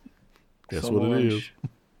orange. Guess what it is?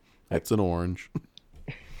 It's an orange.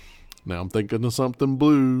 Now I'm thinking of something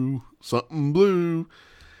blue. Something blue.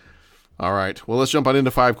 All right. Well, let's jump on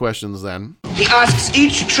into 5 questions then. He asks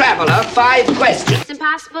each traveler 5 questions. It's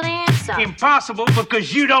impossible to answer. Impossible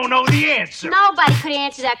because you don't know the answer. Nobody could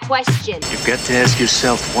answer that question. You've got to ask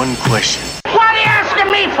yourself one question. What are you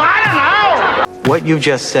asking me for? I don't know. What you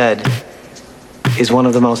just said is one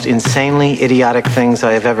of the most insanely idiotic things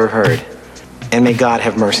I have ever heard. And may God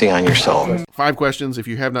have mercy on your soul. 5 questions, if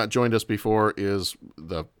you have not joined us before, is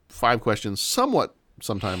the 5 questions somewhat,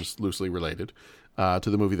 sometimes loosely related to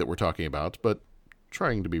the movie that we're talking about, but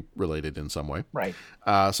trying to be related in some way. Right.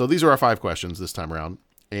 So these are our 5 questions this time around.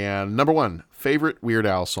 And number 1, favorite Weird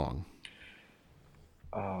Al song?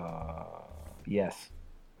 Yes.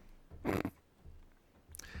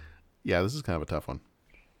 Yeah, this is kind of a tough one.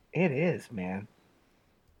 It is, man.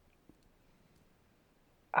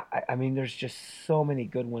 I mean, there's just so many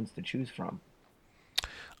good ones to choose from.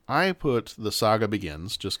 I put The Saga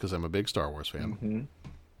Begins just because I'm a big Star Wars fan. Mm-hmm.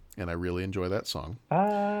 And I really enjoy that song.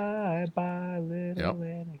 Bye, bye, little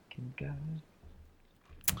Anakin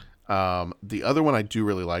God. The other one I do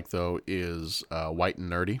really like, though, is White and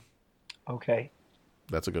Nerdy. Okay.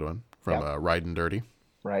 That's a good one. From Ridin' Dirty.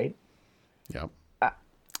 Right. Yep.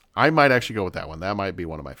 I might actually go with that one. That might be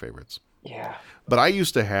one of my favorites. Yeah. But I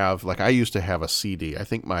used to have a CD. I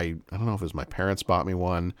think I don't know if it was my parents bought me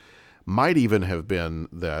one. Might even have been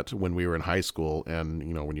that when we were in high school, and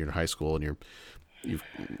you know, when you're in high school and you've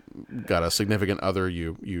got a significant other,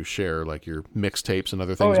 you share like your mixtapes and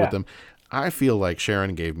other things with them. I feel like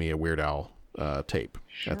Sharon gave me a Weird Al tape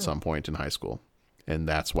at some point in high school, and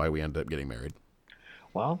that's why we ended up getting married.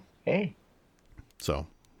 Well, hey. So,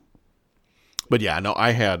 but yeah, no,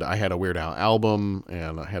 I had a Weird Al album,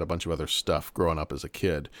 and I had a bunch of other stuff growing up as a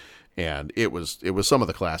kid, and it was some of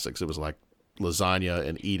the classics. It was like Lasagna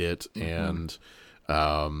and Eat It, and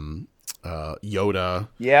Yoda.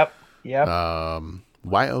 Yep. YODA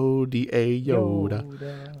Yoda.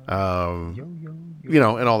 You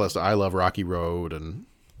know, and all that stuff. I Love Rocky Road and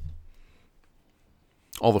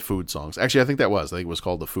all the food songs. Actually, I think it was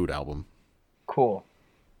called the Food Album. Cool.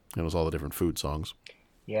 It was all the different food songs.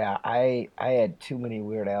 Yeah, I had too many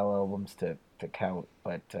Weird Al albums to count,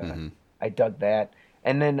 but I dug that.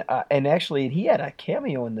 And then, and actually, he had a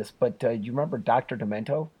cameo in this, but you remember Dr.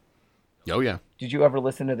 Demento? Oh, yeah. Did you ever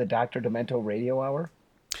listen to the Dr. Demento radio hour?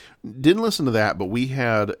 Didn't listen to that, but we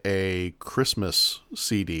had a Christmas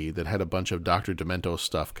CD that had a bunch of Dr. Demento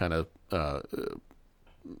stuff kind of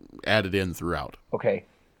added in throughout. Okay.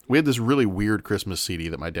 We had this really weird Christmas CD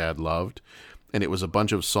that my dad loved, and it was a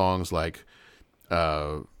bunch of songs like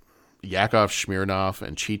Yakov Smirnoff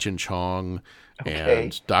and Cheech and Chong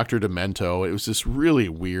and Dr. Demento. It was this really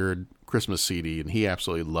weird Christmas CD, and he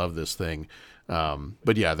absolutely loved this thing.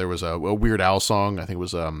 But yeah, there was a Weird Al song. I think it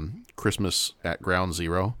was Christmas at Ground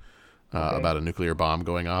Zero, about a nuclear bomb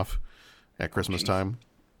going off at Christmas time.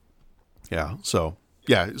 Yeah, so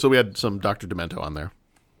we had some Dr. Demento on there.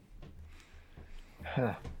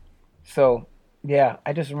 Huh. So, yeah,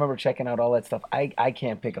 I just remember checking out all that stuff. I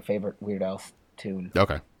can't pick a favorite Weird Al tune.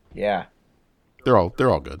 Okay. Yeah. They're all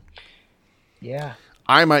good. Yeah.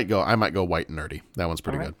 I might go White and Nerdy. That one's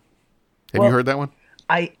pretty good. Have you heard that one?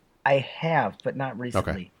 I have, but not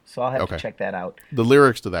recently. Okay. So I'll have to check that out. The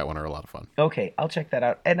lyrics to that one are a lot of fun. Okay, I'll check that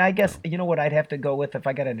out. And I guess, you know what I'd have to go with if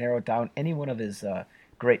I got to narrow it down? Any one of his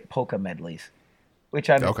great polka medleys, which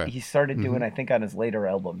he started doing, I think, on his later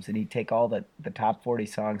albums. And he'd take all the top 40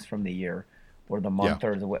 songs from the year or the month,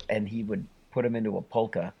 and he would put them into a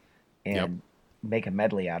polka and make a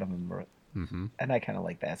medley out of them. And I kind of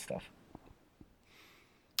like that stuff.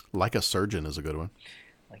 Like a Surgeon is a good one.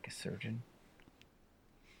 Like a Surgeon?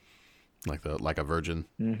 Like a Virgin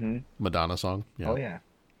Madonna song. Yeah. Oh, yeah.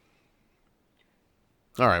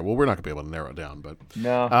 All right. Well, we're not going to be able to narrow it down, but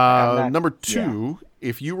no. Number 2,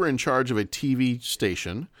 if you were in charge of a TV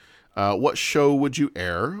station, what show would you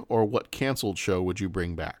air, or what canceled show would you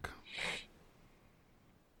bring back?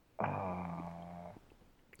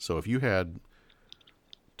 So if you had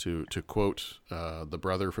to quote the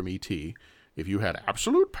brother from E.T., if you had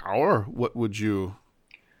absolute power, what would you?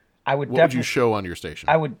 What would you show on your station?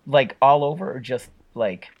 I would like all over, or just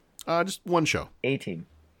like just one show. A-Team.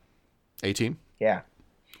 A-Team? Yeah.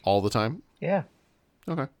 All the time? Yeah.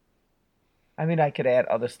 Okay. I mean, I could add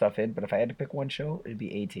other stuff in, but if I had to pick one show, it'd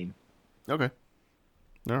be A-Team. Okay.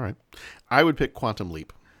 All right. I would pick Quantum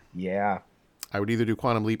Leap. Yeah. I would either do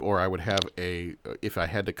Quantum Leap or I would have if I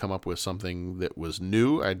had to come up with something that was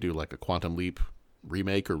new, I'd do like a Quantum Leap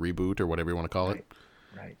remake or reboot or whatever you want to call it.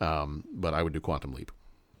 Right. But I would do Quantum Leap.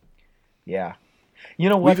 Yeah. You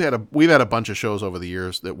know what? We've had a bunch of shows over the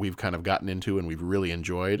years that we've kind of gotten into and we've really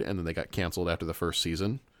enjoyed, and then they got canceled after the first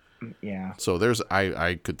season. Yeah. So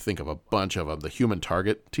I could think of a bunch of them. The Human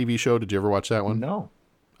Target TV show. Did you ever watch that one? No.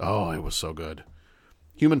 Oh, it was so good.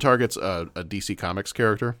 Human Target's a DC Comics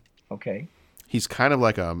character. Okay. He's kind of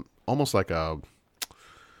like almost like not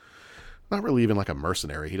really even like a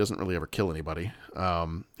mercenary. He doesn't really ever kill anybody.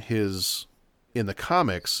 In the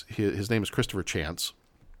comics, his name is Christopher Chance.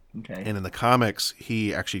 Okay. And in the comics,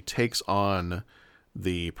 he actually takes on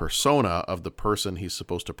the persona of the person he's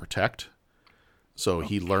supposed to protect. So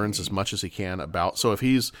he learns as much as he can about. So if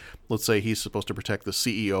let's say he's supposed to protect the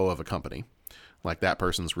CEO of a company, like that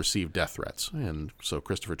person's received death threats, and so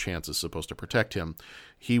Christopher Chance is supposed to protect him.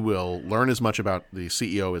 He will learn as much about the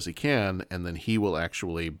CEO as he can, and then he will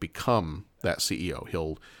actually become that CEO.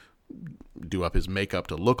 He'll do up his makeup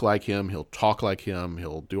to look like him. He'll talk like him.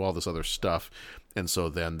 He'll do all this other stuff. And so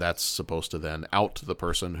then that's supposed to then out the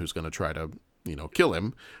person who's going to try to, kill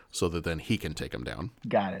him so that then he can take him down.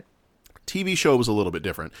 Got it. TV show was a little bit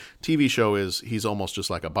different. TV show he's almost just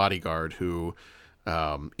like a bodyguard who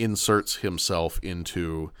inserts himself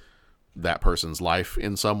into that person's life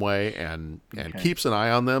in some way and keeps an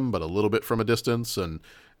eye on them, but a little bit from a distance, and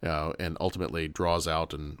ultimately draws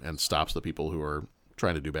out and stops the people who are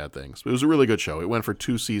trying to do bad things. It was a really good show. It went for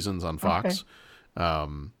 2 seasons on Fox.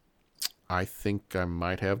 Okay. I think I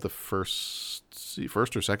might have the first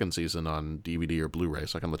or second season on DVD or Blu-ray,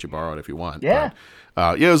 so I can let you borrow it if you want. Yeah.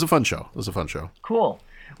 But, it was a fun show. Cool.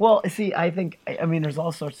 Well, see, I think, there's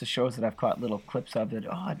all sorts of shows that I've caught little clips of that,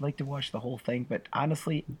 I'd like to watch the whole thing. But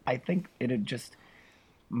honestly, I think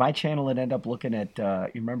my channel would end up looking at,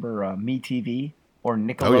 you remember MeTV or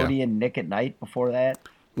Nickelodeon Nick at Night before that?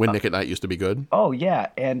 When Nick at Night used to be good? Oh, yeah.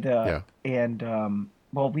 And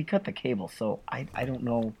we cut the cable, so I don't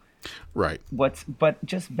know. Right. But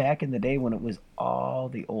just back in the day when it was all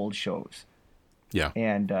the old shows. Yeah.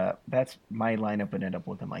 And that's my lineup would end up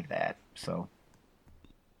looking like that. So,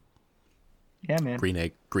 yeah, man. Green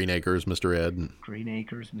Acres, Mr. Ed. Green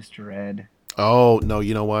Acres, Mr. Ed. Oh, no,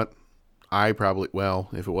 you know what? If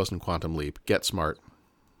it wasn't Quantum Leap, Get Smart.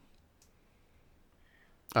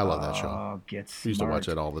 I love that show. Get Smart. I used to watch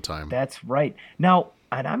that all the time. That's right. Now,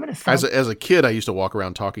 and I'm going to as a kid, I used to walk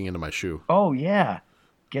around talking into my shoe. Oh, yeah.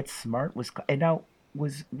 Get Smart was... And now,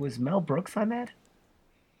 was Mel Brooks on that?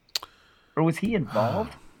 Or was he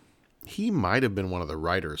involved? He might have been one of the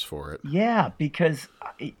writers for it. Yeah, because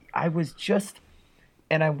I was just...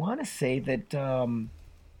 And I want to say that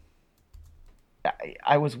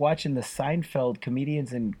I was watching the Seinfeld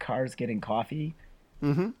Comedians in Cars Getting Coffee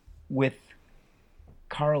with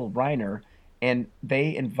Carl Reiner, and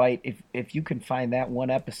they invite, if you can find that one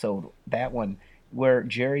episode, where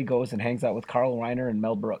Jerry goes and hangs out with Carl Reiner and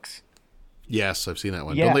Mel Brooks. Yes, I've seen that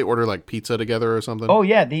one. Yeah. Don't they order like pizza together or something? Oh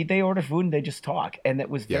yeah, they order food and they just talk, and it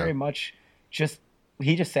was very much just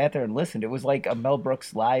he just sat there and listened. It was like a Mel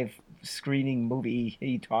Brooks live screening movie.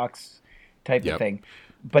 He talks type of thing.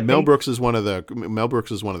 But Mel Brooks is one of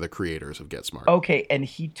the creators of Get Smart. Okay, and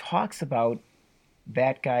he talks about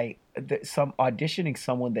that guy, auditioning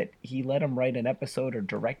someone that he let him write an episode or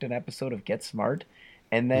direct an episode of Get Smart,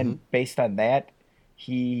 and then based on that,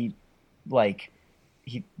 the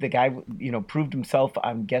guy proved himself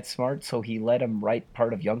on Get Smart, so he let him write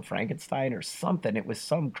part of Young Frankenstein or something. It was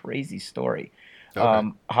some crazy story. Okay.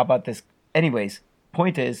 How about this? Anyways,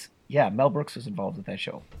 point is, Mel Brooks was involved with that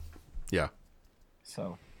show. Yeah.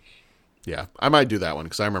 So. Yeah, I might do that one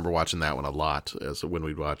because I remember watching that one a lot as when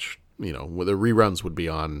we'd watch. The reruns would be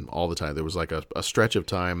on all the time. There was like a stretch of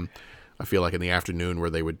time, I feel like in the afternoon, where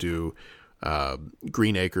they would do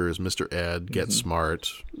Green Acres, Mr. Ed, Get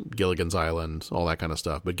Smart, Gilligan's Island, all that kind of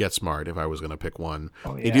stuff. But Get Smart, if I was going to pick one,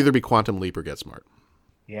 it'd either be Quantum Leap or Get Smart.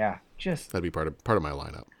 Yeah, that'd be part of my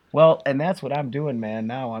lineup. Well, and that's what I'm doing, man.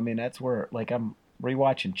 Now, that's where I'm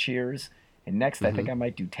rewatching Cheers, and next I think I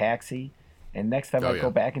might do Taxi, and next time I go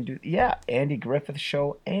back and do Andy Griffith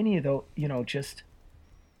Show. Any of those,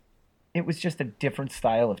 it was just a different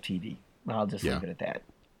style of TV. I'll just leave it at that.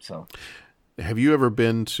 So. Have you ever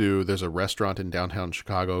been to, there's a restaurant in downtown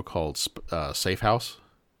Chicago called Safe House?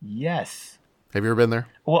 Yes. Have you ever been there?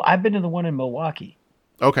 Well, I've been to the one in Milwaukee.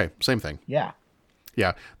 Okay, same thing. Yeah.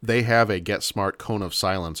 Yeah, they have a Get Smart cone of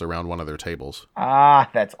silence around one of their tables. Ah,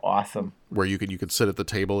 that's awesome. Where you could sit at the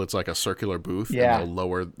table. It's like a circular booth. Yeah. And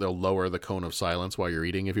they'll lower the cone of silence while you're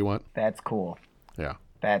eating if you want. That's cool. Yeah.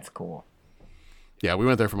 That's cool. Yeah, we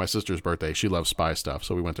went there for my sister's birthday. She loves spy stuff,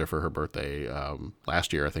 so we went there for her birthday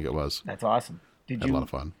last year, I think it was. That's awesome. Had a lot of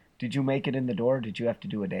fun. Did you make it in the door? Or did you have to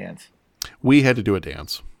do a dance? We had to do a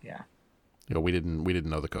dance. Yeah. We didn't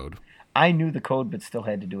know the code. I knew the code, but still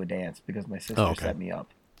had to do a dance because my sister set me up.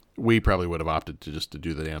 We probably would have opted to just to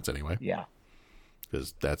do the dance anyway. Yeah.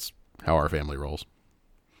 Because that's how our family rolls.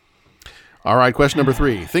 All right, question number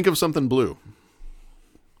 3. Think of something blue.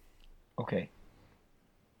 Okay.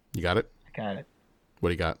 You got it? I got it. What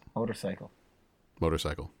do you got? Motorcycle.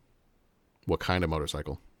 Motorcycle. What kind of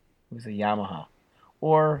motorcycle? It was a Yamaha.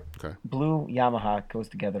 Or okay. Blue Yamaha goes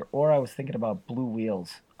together. Or I was thinking about blue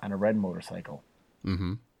wheels on a red motorcycle.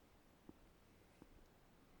 Mm-hmm.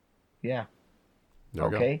 Yeah. There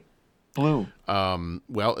we go. Blue.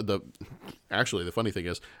 Well, the funny thing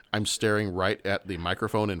is, I'm staring right at the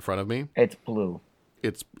microphone in front of me. It's blue.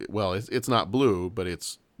 It's not blue, but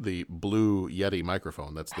it's the Blue Yeti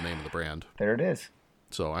microphone. That's the name of the brand. There it is.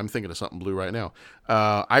 So I'm thinking of something blue right now.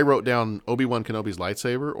 I wrote down Obi-Wan Kenobi's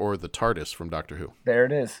lightsaber or the TARDIS from Doctor Who. There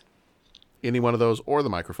it is. Any one of those or the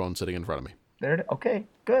microphone sitting in front of me. There it is. Okay,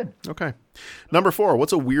 good. Okay. Number 4,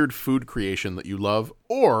 what's a weird food creation that you love?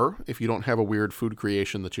 Or, if you don't have a weird food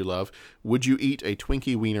creation that you love, would you eat a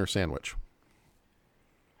Twinkie Wiener sandwich?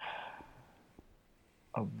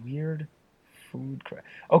 A weird food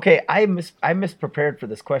Okay, I misprepared for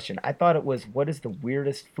this question. I thought it was, what is the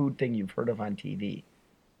weirdest food thing you've heard of on TV?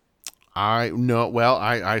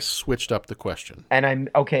 I switched up the question. And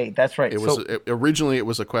okay, that's right. Originally it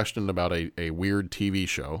was a question about a weird TV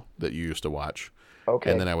show that you used to watch.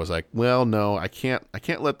 Okay. And then I was like, well, no, I can't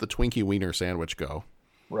let the Twinkie Wiener sandwich go.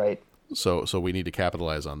 Right. So we need to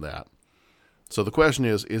capitalize on that. So the question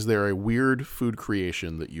is there a weird food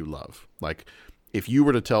creation that you love? Like, if you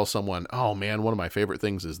were to tell someone, oh man, one of my favorite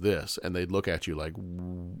things is this, and they'd look at you like,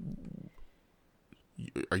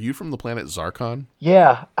 are you from the planet Zarkon?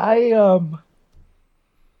 Yeah, I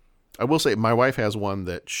will say my wife has one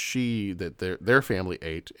that their family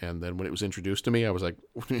ate, and then when it was introduced to me, I was like,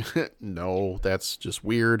 no, that's just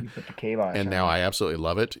weird. You put the kibosh and on now it. I absolutely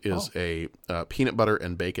love it. Is a peanut butter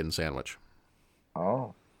and bacon sandwich.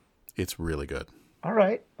 Oh, it's really good. All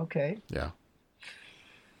right. Okay. Yeah.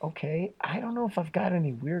 Okay. I don't know if I've got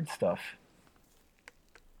any weird stuff.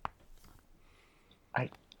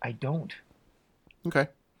 I don't. Okay.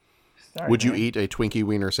 Sorry, would you man. eat a Twinkie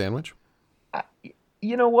Wiener sandwich?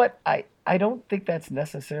 You know what? I don't think that's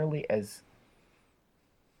necessarily as...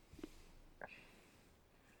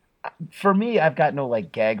 For me, I've got no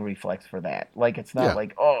like gag reflex for that. Like, it's not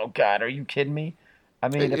like, oh God, are you kidding me? I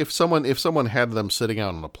mean, if someone had them sitting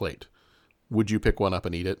out on a plate, would you pick one up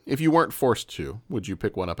and eat it? If you weren't forced to, would you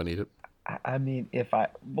pick one up and eat it? I mean, if I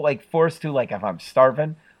forced to, like if I'm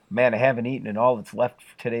starving, man, I haven't eaten and all that's left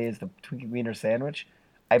today is the Twinkie Wiener sandwich.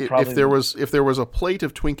 If there was a plate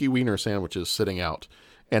of Twinkie Wiener sandwiches sitting out,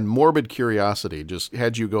 and morbid curiosity just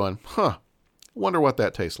had you going, wonder what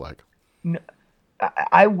that tastes like. No,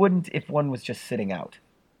 I wouldn't if one was just sitting out.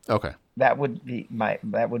 Okay. That wouldn't be my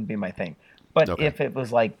thing. But if it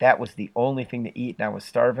was like that was the only thing to eat and I was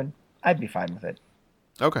starving, I'd be fine with it.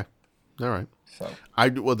 Okay. All right. So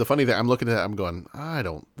the funny thing, I'm looking at it, I'm going, I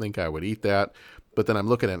don't think I would eat that. But then I'm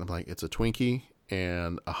looking at it, I'm like, it's a Twinkie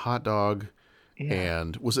and a hot dog. Yeah.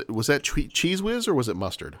 And was that Cheese Whiz or was it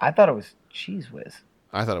mustard? I thought it was Cheese Whiz.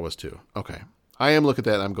 I thought it was too. Okay. I am looking at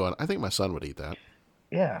that and I'm going, I think my son would eat that.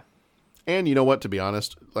 Yeah. And you know what, to be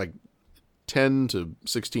honest, like 10 to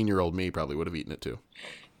 16-year-old me probably would have eaten it too.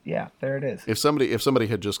 Yeah, there it is. If somebody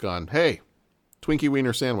had just gone, hey, Twinkie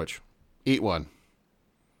Wiener sandwich, eat one,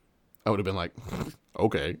 I would have been like,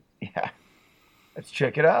 okay. Yeah. Let's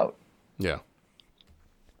check it out. Yeah.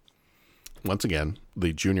 Once again,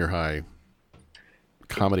 the junior high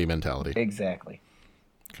comedy mentality. Exactly.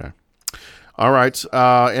 Okay. All right.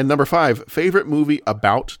 And number 5, favorite movie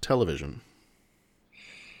about television.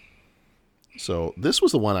 So this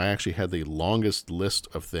was the one I actually had the longest list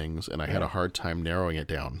of things, and I had a hard time narrowing it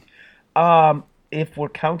down. If we're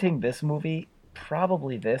counting this movie,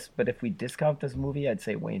 probably this, but if we discount this movie, I'd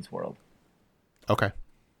say Wayne's World. Okay.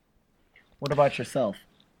 What about yourself?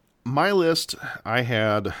 My list, I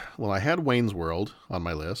had Wayne's World on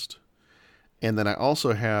my list, and then I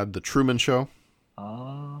also had The Truman Show.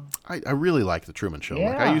 Oh. I really like The Truman Show. Yeah.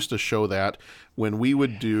 Like I used to show that when we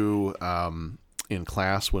would do in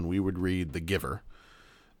class when we would read The Giver,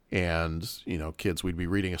 and kids, we'd be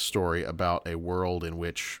reading a story about a world in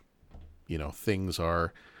which things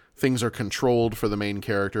are controlled for the main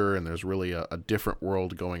character, and there's really a different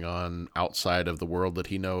world going on outside of the world that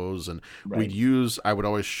he knows. And right. I would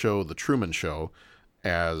always show The Truman Show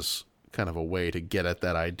as kind of a way to get at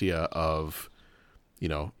that idea of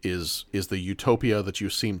is the utopia that you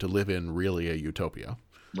seem to live in really a utopia?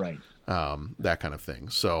 Right. That kind of thing.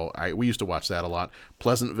 So we used to watch that a lot.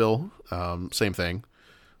 Pleasantville, same thing.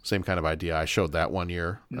 Same kind of idea. I showed that one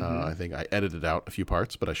year. I think I edited out a few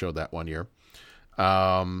parts, but I showed that one year.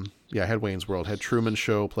 I had Wayne's World, had Truman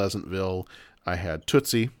Show, Pleasantville. I had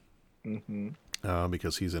Tootsie,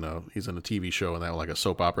 because he's in a TV show and that, like a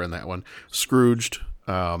soap opera in that one. Scrooged,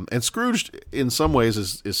 and Scrooged in some ways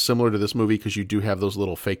is similar to this movie because you do have those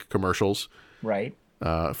little fake commercials, right?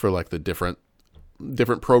 For like the different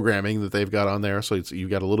programming that they've got on there. So you've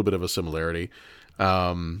got a little bit of a similarity.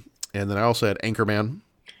 And then I also had Anchorman.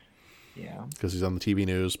 Yeah. Because he's on the TV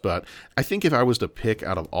news. But I think if I was to pick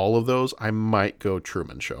out of all of those, I might go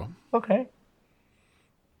Truman Show. Okay.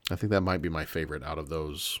 I think that might be my favorite out of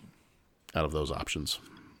those options.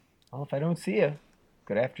 Well, if I don't see you,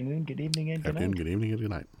 good afternoon, good evening, and good night. Good evening, and good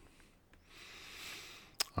night.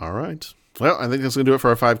 All right. Well, I think that's going to do it for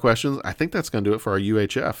our 5 questions. I think that's going to do it for our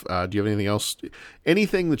UHF. Do you have anything else?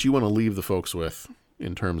 Anything that you want to leave the folks with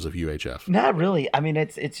in terms of UHF? Not really. I mean,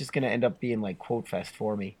 it's just going to end up being like Quote Fest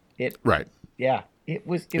for me. Right. Yeah. It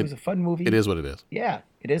was a fun movie. It is what it is. Yeah.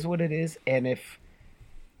 It is what it is. And if,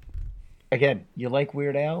 again, you like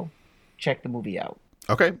Weird Al, check the movie out.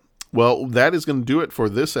 Okay. Well, that is going to do it for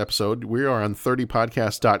this episode. We are on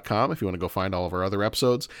 30podcast.com if you want to go find all of our other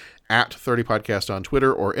episodes. At 30podcast on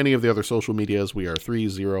Twitter or any of the other social medias, we are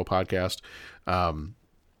 30podcast.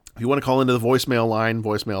 If you want to call into the voicemail line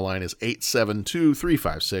is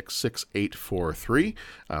 872-356-6843.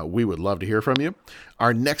 We would love to hear from you.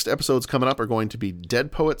 Our next episodes coming up are going to be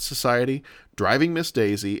Dead Poets Society, Driving Miss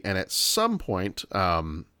Daisy, and at some point,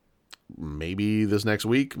 maybe this next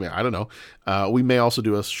week, I don't know, we may also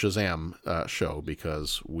do a Shazam show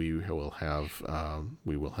because we will have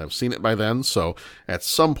seen it by then. So at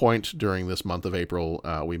some point during this month of April,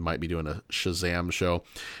 we might be doing a Shazam show.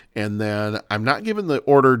 And then I'm not giving the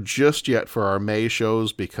order just yet for our May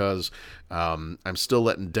shows because I'm still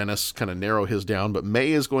letting Dennis kind of narrow his down. But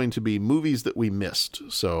May is going to be movies that we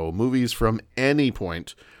missed. So movies from any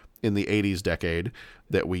point in the 80s decade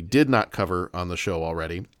that we did not cover on the show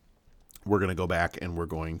already. We're going to go back and we're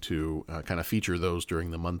going to kind of feature those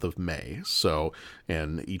during the month of May. So,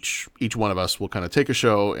 and each one of us will kind of take a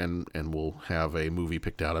show and we'll have a movie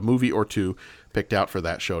picked out, a movie or two picked out for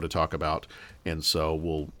that show to talk about. And so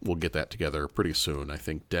we'll get that together pretty soon. I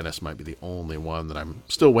think Dennis might be the only one that I'm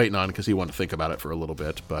still waiting on because he wanted to think about it for a little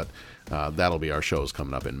bit, but that'll be our shows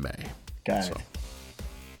coming up in May. Got it.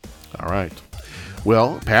 All right.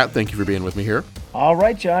 Well, Pat, thank you for being with me here. All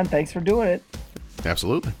right, John. Thanks for doing it.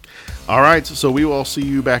 Absolutely. All right, so we will see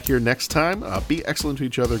you back here next time. Be excellent to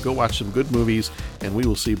each other. Go watch some good movies, and we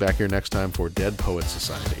will see you back here next time for Dead Poets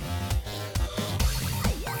Society.